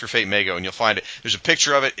Google Dr. Fate Mego, and you'll find it. There's a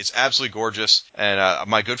picture of it. It's absolutely gorgeous. And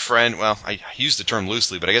my good friend, well, I use the term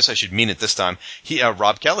loosely, but I guess I should mean it this time.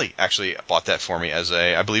 Rob Kelly actually bought that for me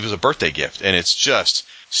I believe as a birthday gift, and it's just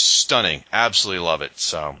stunning. Absolutely love it.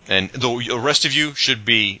 So, and the rest of you should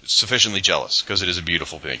be sufficiently jealous because it is a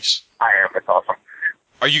beautiful piece. I am. It's awesome.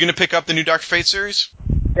 Are you going to pick up the new Dr. Fate series?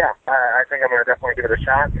 Yeah, I think I'm going to definitely give it a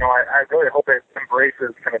shot. I really hope it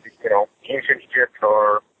embraces kind of the, ancient Egypt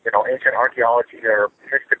or, ancient archaeology or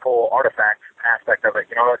mystical artifacts aspect of it.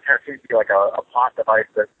 It kind of seems to be like a plot device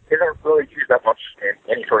that isn't really used that much in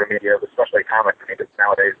any sort of media, especially comics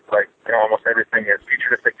nowadays. Like, almost everything is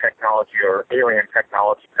futuristic technology or alien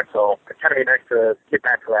technology. And so it's kind of be nice to get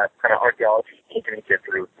back to that kind of archaeology, ancient Egypt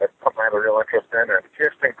route. That's something I have a real interest in. And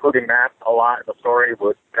just including that a lot in the story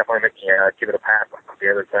would definitely make me give it a pass on some of the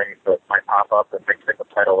other things that might pop up and make the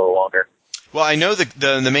title a little longer. Well, I know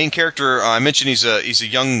the main character. I mentioned he's a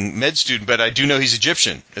young med student, but I do know he's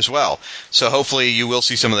Egyptian as well. So hopefully you will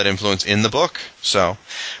see some of that influence in the book. So,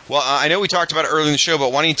 well, I know we talked about it earlier in the show,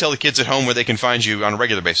 but why don't you tell the kids at home where they can find you on a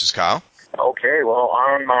regular basis, Kyle? Okay, well,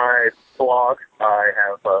 on my blog, I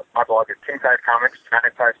have my blog is King Size Comics,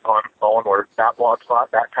 Giant Size Fun,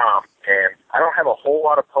 blogspot.com. And I don't have a whole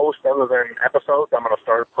lot of posts other than episodes. I'm going to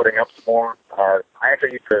start putting up some more. I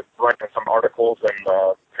actually used to write some articles and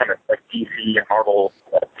kind of like DC and Marvel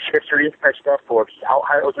history type stuff for the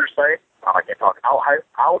Outhouser site. I can't talk.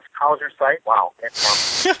 Outhouser site. Wow.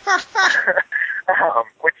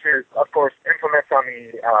 Which is, of course, infamous on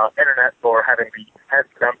the internet for having the has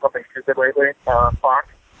done something stupid lately, Fox.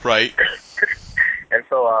 Right. And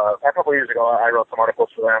so a couple of years ago, I wrote some articles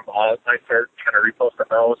for them. I started kind of reposting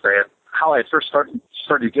those. And how I first started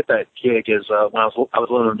to get that gig is when I was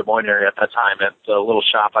living in the Des Moines area at that time at the little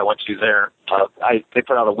shop I went to there. They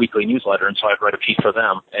put out a weekly newsletter, and so I'd write a piece for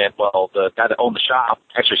them. And, well, the guy that owned the shop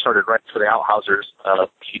actually started writing for the Outhousers.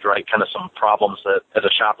 He'd write kind of some problems that as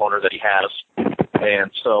a shop owner that he has.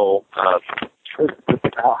 And so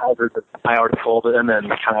Outhousers, I articled it and then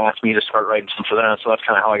kind of asked me to start writing some for them. So that's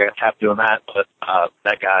kind of how I got tapped doing that. But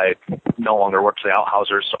that guy no longer works for the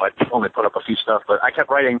Outhousers, so I only put up a few stuff. But I kept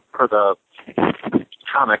writing for the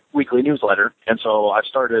comic weekly newsletter, and so I'm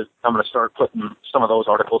going to start putting some of those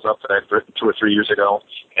articles up that I've written 2 or 3 years ago,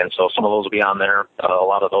 and so some of those will be on there. A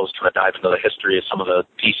lot of those kind of dive into the history of some of the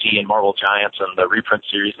DC and Marvel giants and the reprint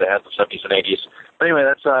series they had in the 70s and 80s. But anyway,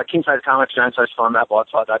 that's King Size Comics, Giant Size Fun,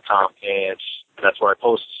 blogspot.com, and that's where I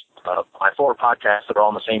post my 4 podcasts that are all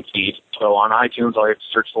in the same feed. So on iTunes, all you have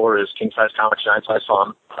to search for is King Size Comics, Giant Size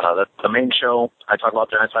Fun. The main show, I talk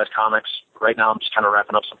about Giant Size Comics. Right now, I'm just kind of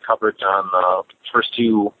wrapping up some coverage on the first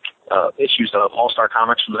 2 issues of All-Star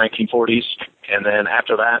Comics from the 1940s. And then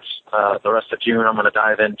after that, the rest of June, I'm going to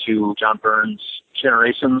dive into John Byrne's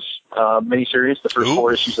Generations miniseries, the first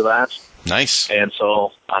 4 issues of that. Nice. And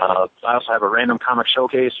so I also have a random comic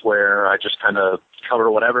showcase where I just kind of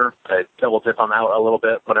cover whatever. I double dip on that a little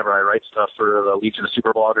bit whenever I write stuff for the Legion of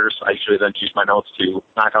Super Bloggers. I usually then use my notes to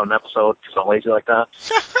knock out an episode because I'm lazy like that.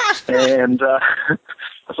 And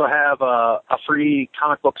so I have a free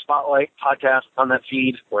comic book spotlight podcast on that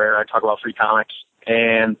feed where I talk about free comics.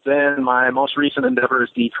 And then my most recent endeavor is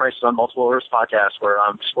the Crisis on Multiple Earths podcast, where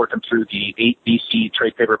I'm just working through the 8 DC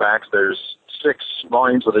trade paperbacks. There's 6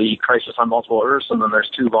 volumes of the Crisis on Multiple Earths, and then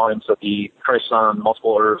there's 2 volumes of the Crisis on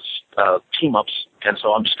Multiple Earths team-ups and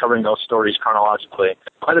so I'm just covering those stories chronologically.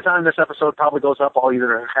 By the time this episode probably goes up, I'll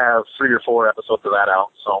either have 3 or 4 episodes of that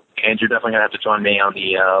out. So, and you're definitely going to have to join me on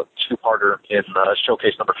the two-parter in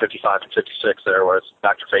showcase number 55 and 56 there, where it's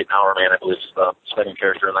Dr. Fate and Hourman, I believe, is the second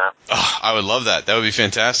character in that. Oh, I would love that. That would be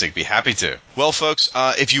fantastic. Be happy to. Well, folks,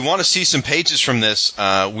 if you want to see some pages from this,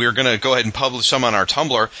 we're going to go ahead and publish some on our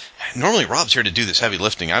Tumblr. Normally, Rob's here to do this heavy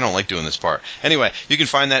lifting. I don't like doing this part. Anyway, you can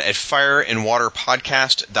find that at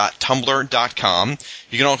fireandwaterpodcast.tumblr.com.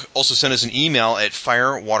 You can also send us an email at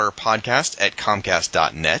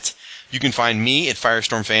firewaterpodcast@comcast.net. You can find me at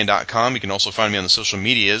firestormfan.com. You can also find me on the social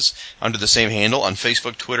medias under the same handle on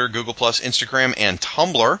Facebook, Twitter, Google+, Instagram, and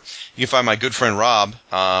Tumblr. You can find my good friend Rob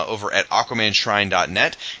over at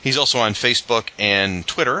aquamanshrine.net. He's also on Facebook and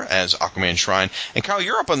Twitter as Aquaman Shrine. And Kyle,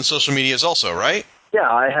 you're up on the social medias also, right? Yeah,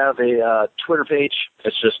 I have a Twitter page.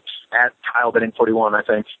 It's just at KyleBenning41, I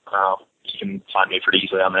think. You can find me pretty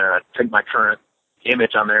easily on there. I think my current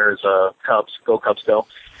image on there is Cubs. Go Cubs, go.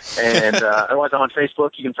 And otherwise, I'm on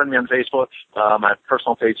Facebook. You can friend me on Facebook. My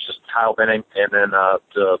personal page is just Kyle Benning, and then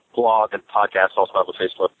the blog and podcast also have a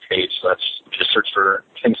Facebook page. So that's just search for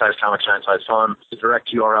King Size Comics, Giant Size Fun. The direct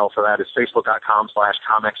URL for that is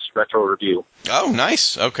facebook.com/comicsretroreview. Oh,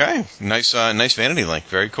 nice. Okay. Nice vanity link.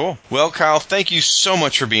 Very cool. Well, Kyle, thank you so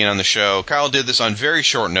much for being on the show. Kyle did this on very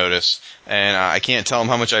short notice, and I can't tell him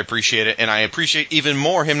how much I appreciate it, and I appreciate even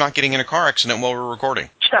more him not getting in a car accident while we're recording.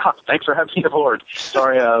 Yeah, thanks for having me aboard.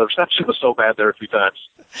 Sorry, the reception was so bad there a few times.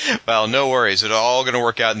 Well, no worries. It's all going to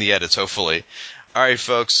work out in the edits, hopefully. All right,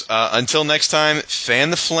 folks. Until next time, fan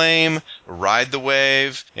the flame, ride the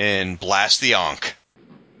wave, and blast the onk.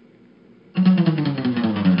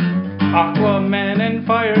 Aquaman and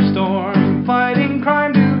Firestorm fighting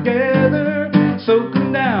crime together. Soak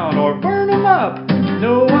 'em down or burn 'em up.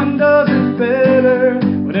 No one does it better.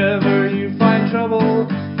 Whenever you find trouble,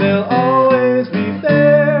 they'll always be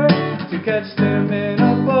there to catch them in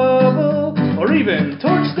a bubble or even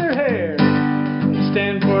torch their hair. They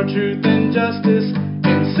stand for truth and justice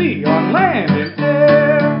in sea, on land, and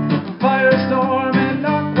air. Firestorm and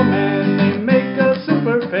Aquaman, they make a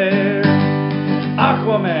super pair.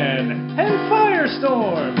 Aquaman and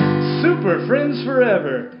Firestorm, super friends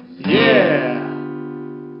forever. Yeah!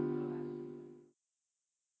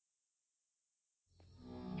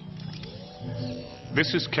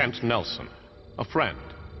 This is Kent Nelson, a friend.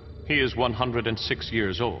 He is 106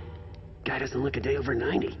 years old. Guy doesn't look a day over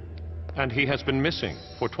 90. And he has been missing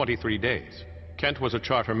for 23 days. Kent was a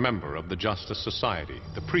charter member of the Justice Society,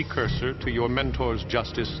 the precursor to your mentor's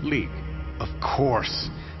Justice League. Of course.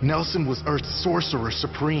 Nelson was Earth's Sorcerer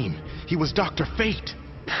Supreme. He was Dr. Fate.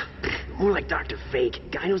 More like Dr. Fake.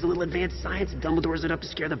 Guy knows a little advanced science and Dumbledore's it up to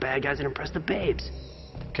scare the bad guys and impress the babes.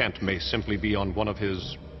 Kent may simply be on one of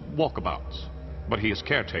his walkabouts, but he is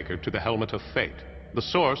caretaker to the Helmet of Fate, the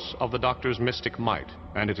source of the Doctor's mystic might,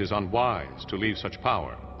 and it is unwise to leave such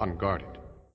power unguarded.